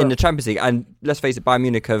It's in in Europe. the Champions League. And let's face it, Bayern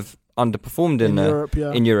Munich have underperformed In Europe,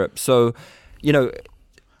 yeah. in Europe. So, you know,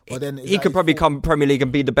 But then he could probably come Premier League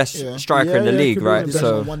and be the best Yeah. striker Yeah, in the yeah, league, could be right? the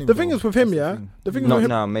So The thing is with him, the thing is not with him,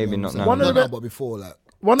 now, maybe not now. One of the but before, like,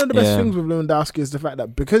 one of the best Yeah. things with Lewandowski is the fact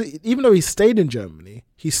that because even though he stayed in Germany,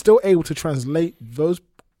 he's still able to translate those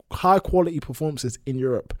high quality performances in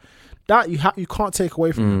Europe. That you can't take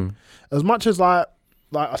away from him. As much as like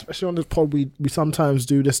especially on this pod, we sometimes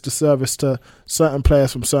do this disservice to certain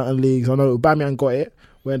players from certain leagues. I know Aubameyang got it,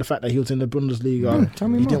 where the fact that he was in the Bundesliga,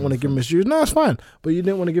 you didn't want to give him his dues. No, it's fine, but you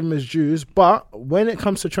didn't want to give him his dues. But when it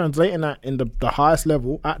comes to translating that in the highest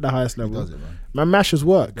level, at the highest level, does it, man. mashes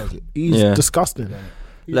work. Does it. He's Yeah. disgusting.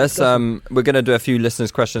 He's Let's disgusting. we're gonna do a few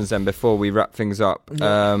listeners' questions then before we wrap things up.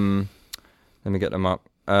 Yeah. Let me get them up.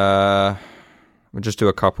 We'll just do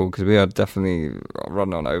a couple because we are definitely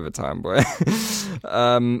running on overtime, boy.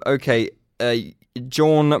 Okay.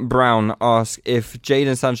 John Brown asks, if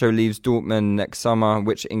Jadon Sancho leaves Dortmund next summer,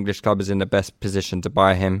 which English club is in the best position to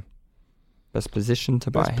buy him? Best position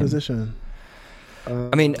to buy Best him. position.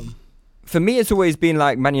 I mean, for me, it's always been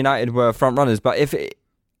like Man United were front runners, but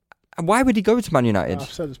why would he go to Man United?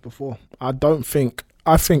 I've said this before.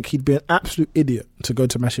 I think he'd be an absolute idiot to go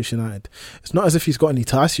to Manchester United. It's not as if he's got any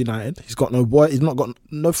ties to United. He's got no boy. He's not got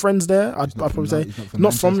no friends there. I'd probably say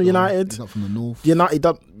not from Manchester, United. He's not from the north. United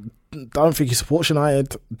don't think he supports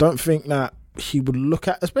United. Don't think that he would look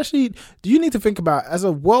at. Especially, do you need to think about as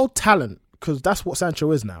a world talent, because that's what Sancho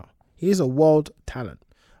is now. He is a world talent,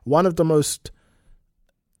 one of the most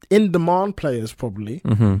in-demand players probably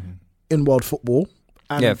in world football.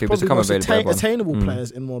 And Yeah, if he was to probably come most available. attainable players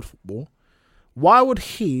in world football. Why would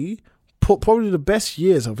he put probably the best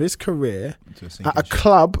years of his career at a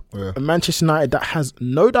club, Manchester United, that has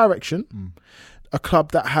no direction, a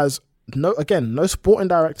club that has no sporting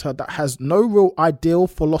director, that has no real ideal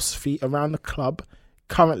philosophy around the club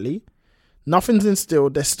currently? Nothing's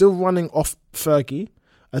instilled. They're still running off Fergie,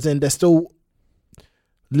 as in they're still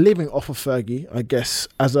living off of Fergie, I guess,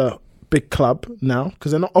 as a big club now,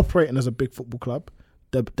 because they're not operating as a big football club.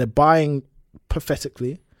 They're buying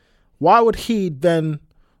pathetically. Why would he then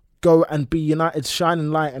go and be United's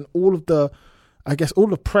shining light and all the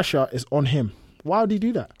pressure is on him? Why would he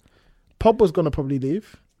do that? Pogba's going to probably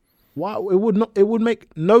leave. Why? It would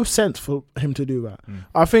make no sense for him to do that.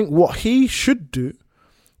 I think what he should do,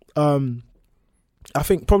 I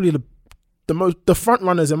think probably the front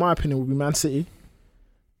runners in my opinion would be Man City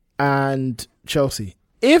and Chelsea.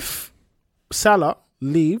 If Salah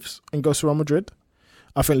leaves and goes to Real Madrid,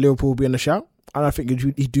 I think Liverpool will be in the shout, and I think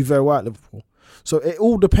he'd do very well at Liverpool. So it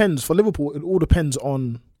all depends for Liverpool. It all depends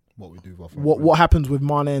on what we do. What happens with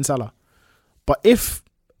Mane and Salah. But if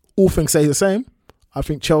all things stay the same, I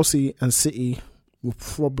think Chelsea and City will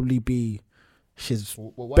probably be his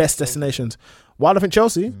best destinations. Why do I think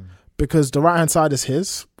Chelsea? Because the right hand side is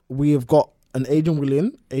his. We have got an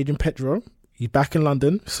Adrian Pedro. He's back in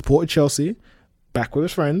London, supported Chelsea, back with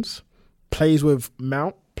his friends, plays with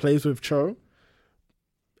Mount, plays with Cho.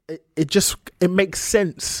 It makes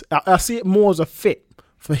sense. I see it more as a fit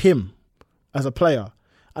for him as a player.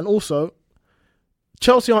 And also,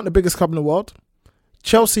 Chelsea aren't the biggest club in the world.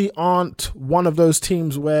 Chelsea aren't one of those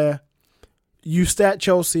teams where you stay at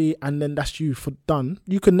Chelsea and then that's you for done.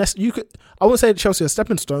 You could. I wouldn't say Chelsea is a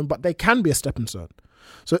stepping stone, but they can be a stepping stone.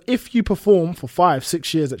 So if you perform for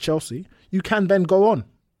 5-6 years at Chelsea, you can then go on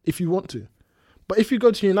if you want to. But if you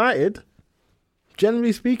go to United,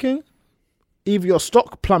 generally speaking, either your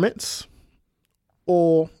stock plummets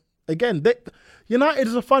or, again, United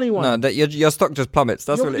is a funny one. No, your stock just plummets.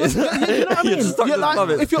 That's what it is. You know what I mean? Your stock just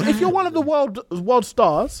plummets. If you're one of the world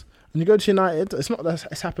stars and you go to United, it's not that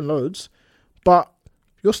it's happened loads, but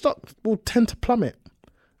your stock will tend to plummet.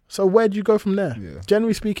 So where do you go from there? Yeah.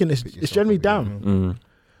 Generally speaking, it's generally down.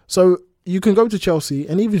 So you can go to Chelsea,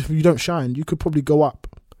 and even if you don't shine, you could probably go up.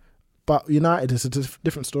 But United is a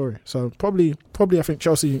different story. So probably I think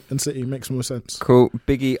Chelsea and City makes more sense. Cool.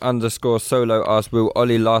 Biggie_Solo asks, will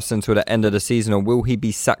Ollie last until the end of the season, or will he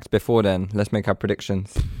be sacked before then? Let's make our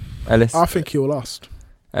predictions. Ellis? I think he'll last.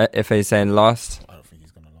 If he's saying last? I don't think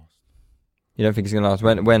he's going to last. You don't think he's going to last?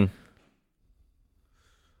 When?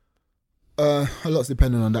 A lot's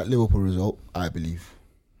depending on that Liverpool result, I believe.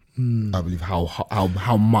 I believe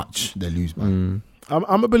how much they lose by.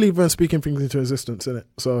 I'm a believer in speaking things into existence, innit?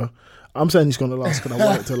 So I'm saying he's going to last because I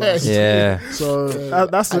want it to last. Yeah. So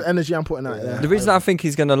that's the energy I'm putting out there. The reason I think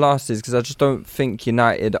he's going to last is because I just don't think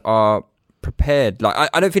United are prepared. Like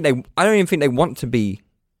I don't even think they want to be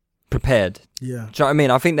prepared. Yeah. Do you know what I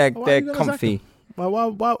mean? I think they're comfy.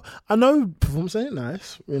 Well, I know performance ain't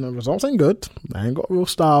nice. You know, results ain't good. They ain't got a real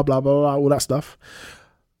star, blah, blah, blah, all that stuff.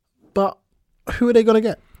 But who are they going to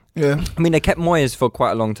get? Yeah. I mean, they kept Moyes for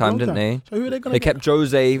quite a long time, didn't they? So who are they going to They get? kept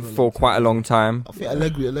Jose for quite a long time. I think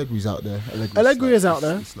Allegri's out there. Allegri is out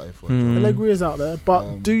there. Allegri is out there.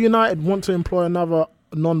 But do United want to employ another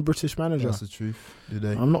non-British manager? That's the truth. Do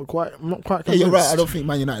they? I'm not quite convinced. Yeah, you're right. I don't think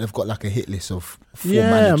Man United have got like a hit list of 4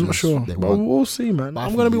 managers. managers. I'm not sure. But we'll see, man. But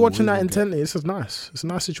I'm going to be watching that intently. This is nice. It's a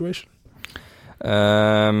nice situation.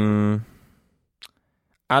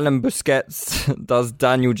 Alan Busquets, does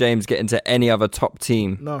Daniel James get into any other top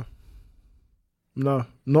team? No.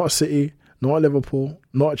 Not at City, not at Liverpool,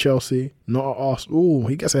 not at Chelsea, not at Arsenal. Ooh,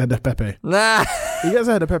 he gets ahead of Pepe. Nah. He gets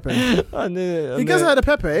ahead of Pepe. I knew it. He gets ahead of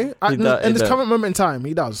Pepe. In this current moment in time,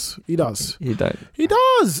 he does. He don't. He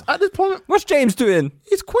does. At this point. What's James doing?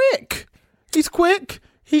 He's quick.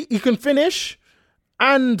 He can finish.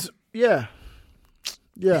 And, yeah.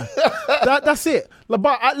 That's it.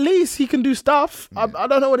 But at least he can do stuff. I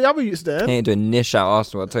don't know what the other youths there. He ain't doing niche at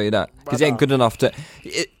Arsenal, I'll tell you that. Because he ain't good enough to.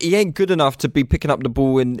 He ain't good enough to be picking up the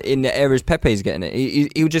ball in the areas Pepe's getting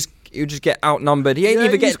it. He'll just get outnumbered. He ain't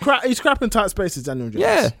even get. He's scrapping tight spaces, Daniel James.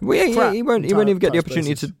 Yeah, he won't even get the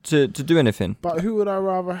opportunity to do anything. But who would I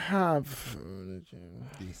rather have?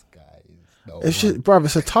 These guys. It's just, bro,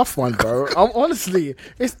 it's a tough one, bro. Honestly,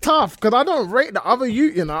 it's tough because I don't rate the other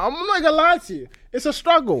youth, you know. I'm not gonna lie to you. It's a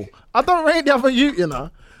struggle. I don't rate the other youth, you know.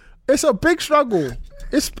 It's a big struggle.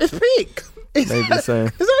 It's peak. It's actually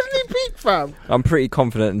peak, fam. I'm pretty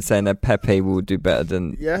confident in saying that Pepe will do better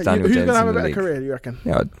than Daniel James. Who's gonna have a better league. career? You reckon?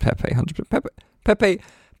 Yeah, Pepe, 100%.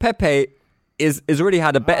 Pepe is already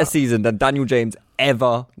had a better season than Daniel James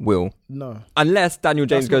ever will. No, unless Daniel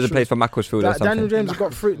James goes and plays for Macclesfield or something. Daniel James has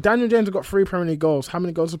got 3 Premier League goals. How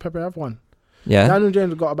many goals does Pepe have? 1. Yeah. Daniel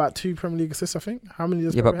James has got about 2 Premier League assists, I think. How many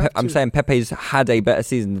does Pepe have? I'm saying Pepe's had a better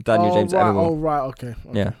season than Daniel James ever will. Oh, right, okay.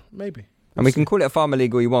 Yeah. Maybe. And we can call it a farmer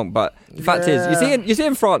league all you want, but the fact is, you see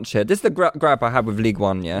in France here, this is the gripe I have with League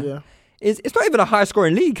One, yeah? It's not even a high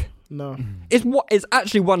scoring league. No. It's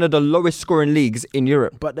actually one of the lowest scoring leagues in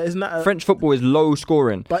Europe. But there's not French football is low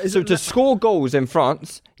scoring. But to score goals in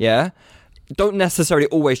France, yeah, don't necessarily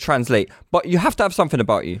always translate, but you have to have something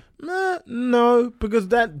about you. No, because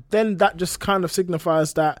then that just kind of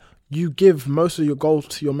signifies that you give most of your goals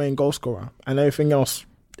to your main goal scorer and everything else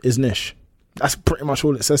is niche. That's pretty much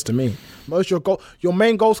all it says to me. Your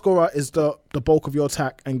main goal scorer is the bulk of your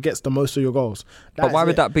attack and gets the most of your goals. But why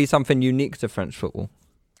would that be something unique to French football?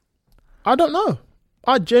 I don't know.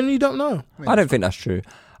 I genuinely don't know. I don't think that's true.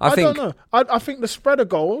 I don't know. I think the spread of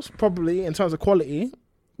goals, probably in terms of quality,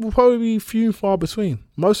 will probably be few and far between.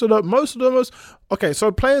 Most of the okay.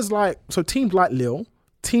 So teams like Lille,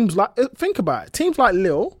 think about it. Teams like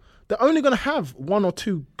Lille, they're only going to have one or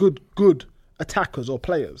two good attackers or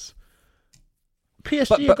players.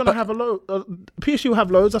 PSG are going to have a load. PSG will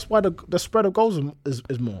have loads. That's why the spread of goals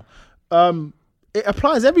is more. It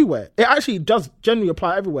applies everywhere. It actually does generally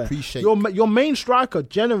apply everywhere. Your main striker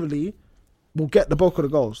generally will get the bulk of the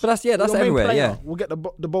goals. But that's everywhere. Yeah, will get the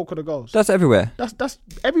bulk of the goals. That's everywhere. That's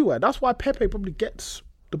everywhere. That's why Pepe probably gets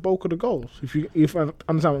the bulk of the goals. If you understand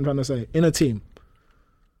what I'm trying to say, in a team,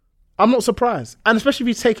 I'm not surprised, and especially if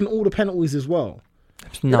he's taking all the penalties as well.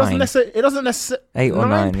 It's 9. It doesn't necessarily 8 or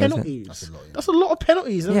 9 penalties. That's a lot of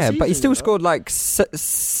penalties. Yeah, but he still scored like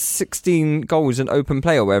 16 goals in open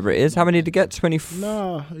play or whatever it is. How many did he get? 20?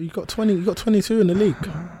 No, you got 20. You got 22 in the league.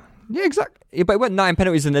 Yeah, exactly. But it went 9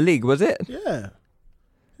 penalties in the league, was it? Yeah,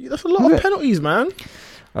 that's a lot of penalties, man.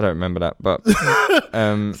 I don't remember that, but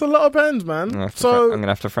it's a lot of pens, man. I'm gonna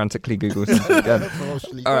have to frantically Google something again.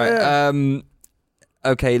 All right. Yeah.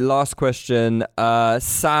 Okay, last question.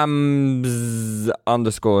 Sams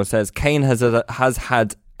 _ says Kane has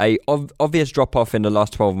had a obvious drop off in the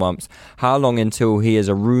last 12 months. How long until he is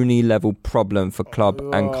a Rooney level problem for club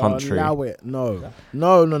and country? Allow it.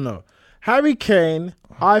 No. Harry Kane,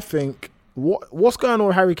 I think what's going on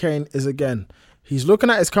with Harry Kane is, again, he's looking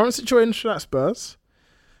at his current situation at Spurs,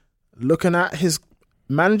 looking at his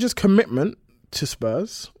manager's commitment to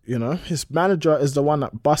Spurs. His manager is the one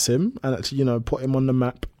that bust him and actually, put him on the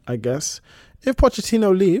map, I guess. If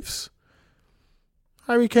Pochettino leaves,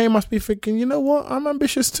 Harry Kane must be thinking, you know what? I'm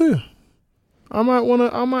ambitious too. I might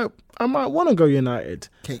wanna go United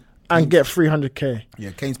and get 300k.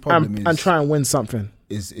 Yeah, Kane's problem is, and try and win something.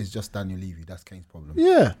 Is just Daniel Levy. That's Kane's problem.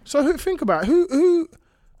 Yeah. So think about who's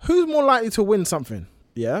more likely to win something?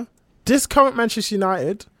 Yeah, this current Manchester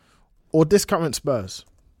United or this current Spurs?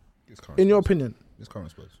 In your opinion? This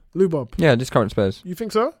current Spurs. Lubob. Yeah, this current Spurs. You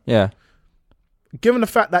think so? Yeah. Given the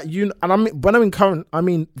fact that when I mean current, I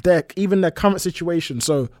mean their current situation.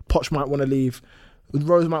 So Poch might want to leave,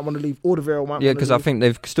 Rose might want to leave, Alderweireld might. Yeah, because I think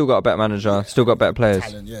they've still got a better manager, still got better players.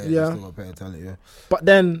 Talent, yeah. Still got better talent, yeah. But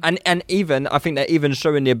then, and even I think they're even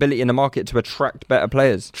showing the ability in the market to attract better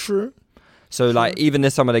players. True. So like even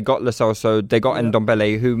this summer they got Lo Celso, they got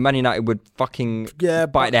Ndombele, who Man United would fucking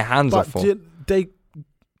bite their hands off for.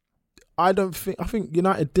 I think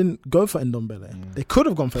United didn't go for Ndombele. They could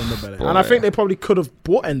have gone for Ndombele. And I think they probably could have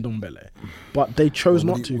bought Ndombele. But they chose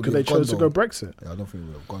not to because they chose to go Brexit. Yeah, I don't think he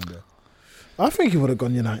would have gone there. I think he would have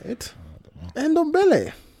gone United.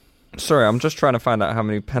 Ndombele. Sorry, I'm just trying to find out how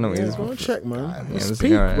many penalties. Yeah, go and check, man. It's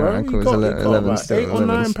peak, bro. You got 11 still, 8 or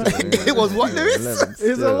 9 penalties. It was what, Lewis?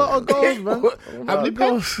 It's a lot of goals, man. How many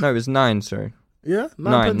goals? No, it was 9, sorry. Yeah?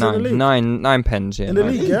 9 pens in the league? 9 pens, yeah. In the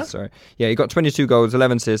league, yeah? Sorry. Yeah, he got 22 goals,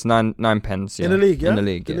 11 assists, 9 pens, yeah. In the league, yeah? In the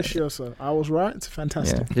league, yeah. Delicioso. I was right. It's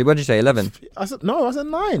fantastic. Yeah. What did you say, 11? I said 9. All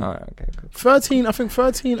right, okay, cool. 13, I think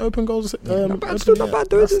 13 open goals. Still not bad,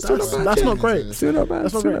 dude. That's not great. Still not bad.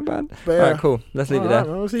 That's not bad. But All right, cool. Let's leave it there.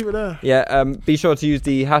 Man, let's leave it there. Yeah, be sure to use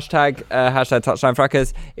the hashtag Touchline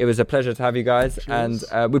Fracas. It was a pleasure to have you guys. Cheers.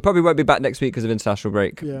 And we probably won't be back next week because of international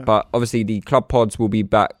break. Yeah. But obviously the club pods will be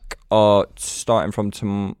back starting from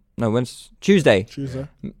when's Tuesday.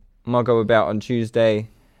 Margot will be out on Tuesday.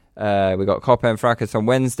 We got Copper and Fracas on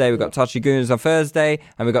Wednesday. We got Touchy Goons on Thursday,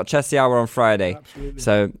 and we got Chelsea Hour on Friday. Absolutely.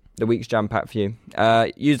 So the week's jam packed for you.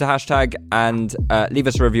 Use the hashtag and leave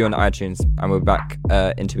us a review on iTunes, and we'll be back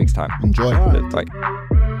in 2 weeks' time. Enjoy. Bye.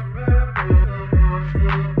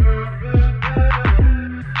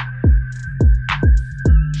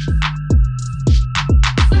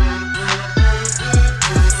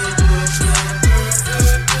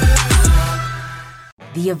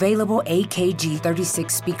 The available AKG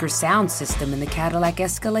 36 speaker sound system in the Cadillac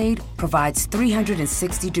Escalade provides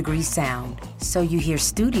 360-degree sound, so you hear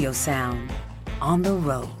studio sound on the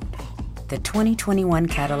road. The 2021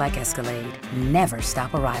 Cadillac Escalade. Never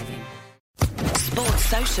stop arriving. Sports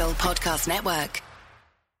Social Podcast Network.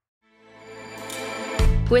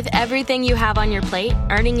 With everything you have on your plate,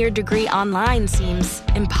 earning your degree online seems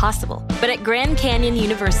impossible. But at Grand Canyon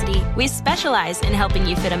University, we specialize in helping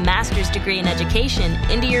you fit a master's degree in education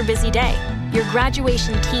into your busy day. Your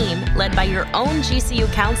graduation team, led by your own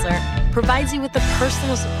GCU counselor, provides you with the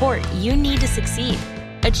personal support you need to succeed.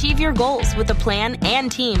 Achieve your goals with a plan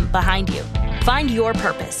and team behind you. Find your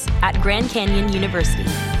purpose at Grand Canyon University.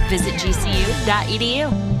 Visit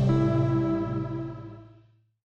gcu.edu.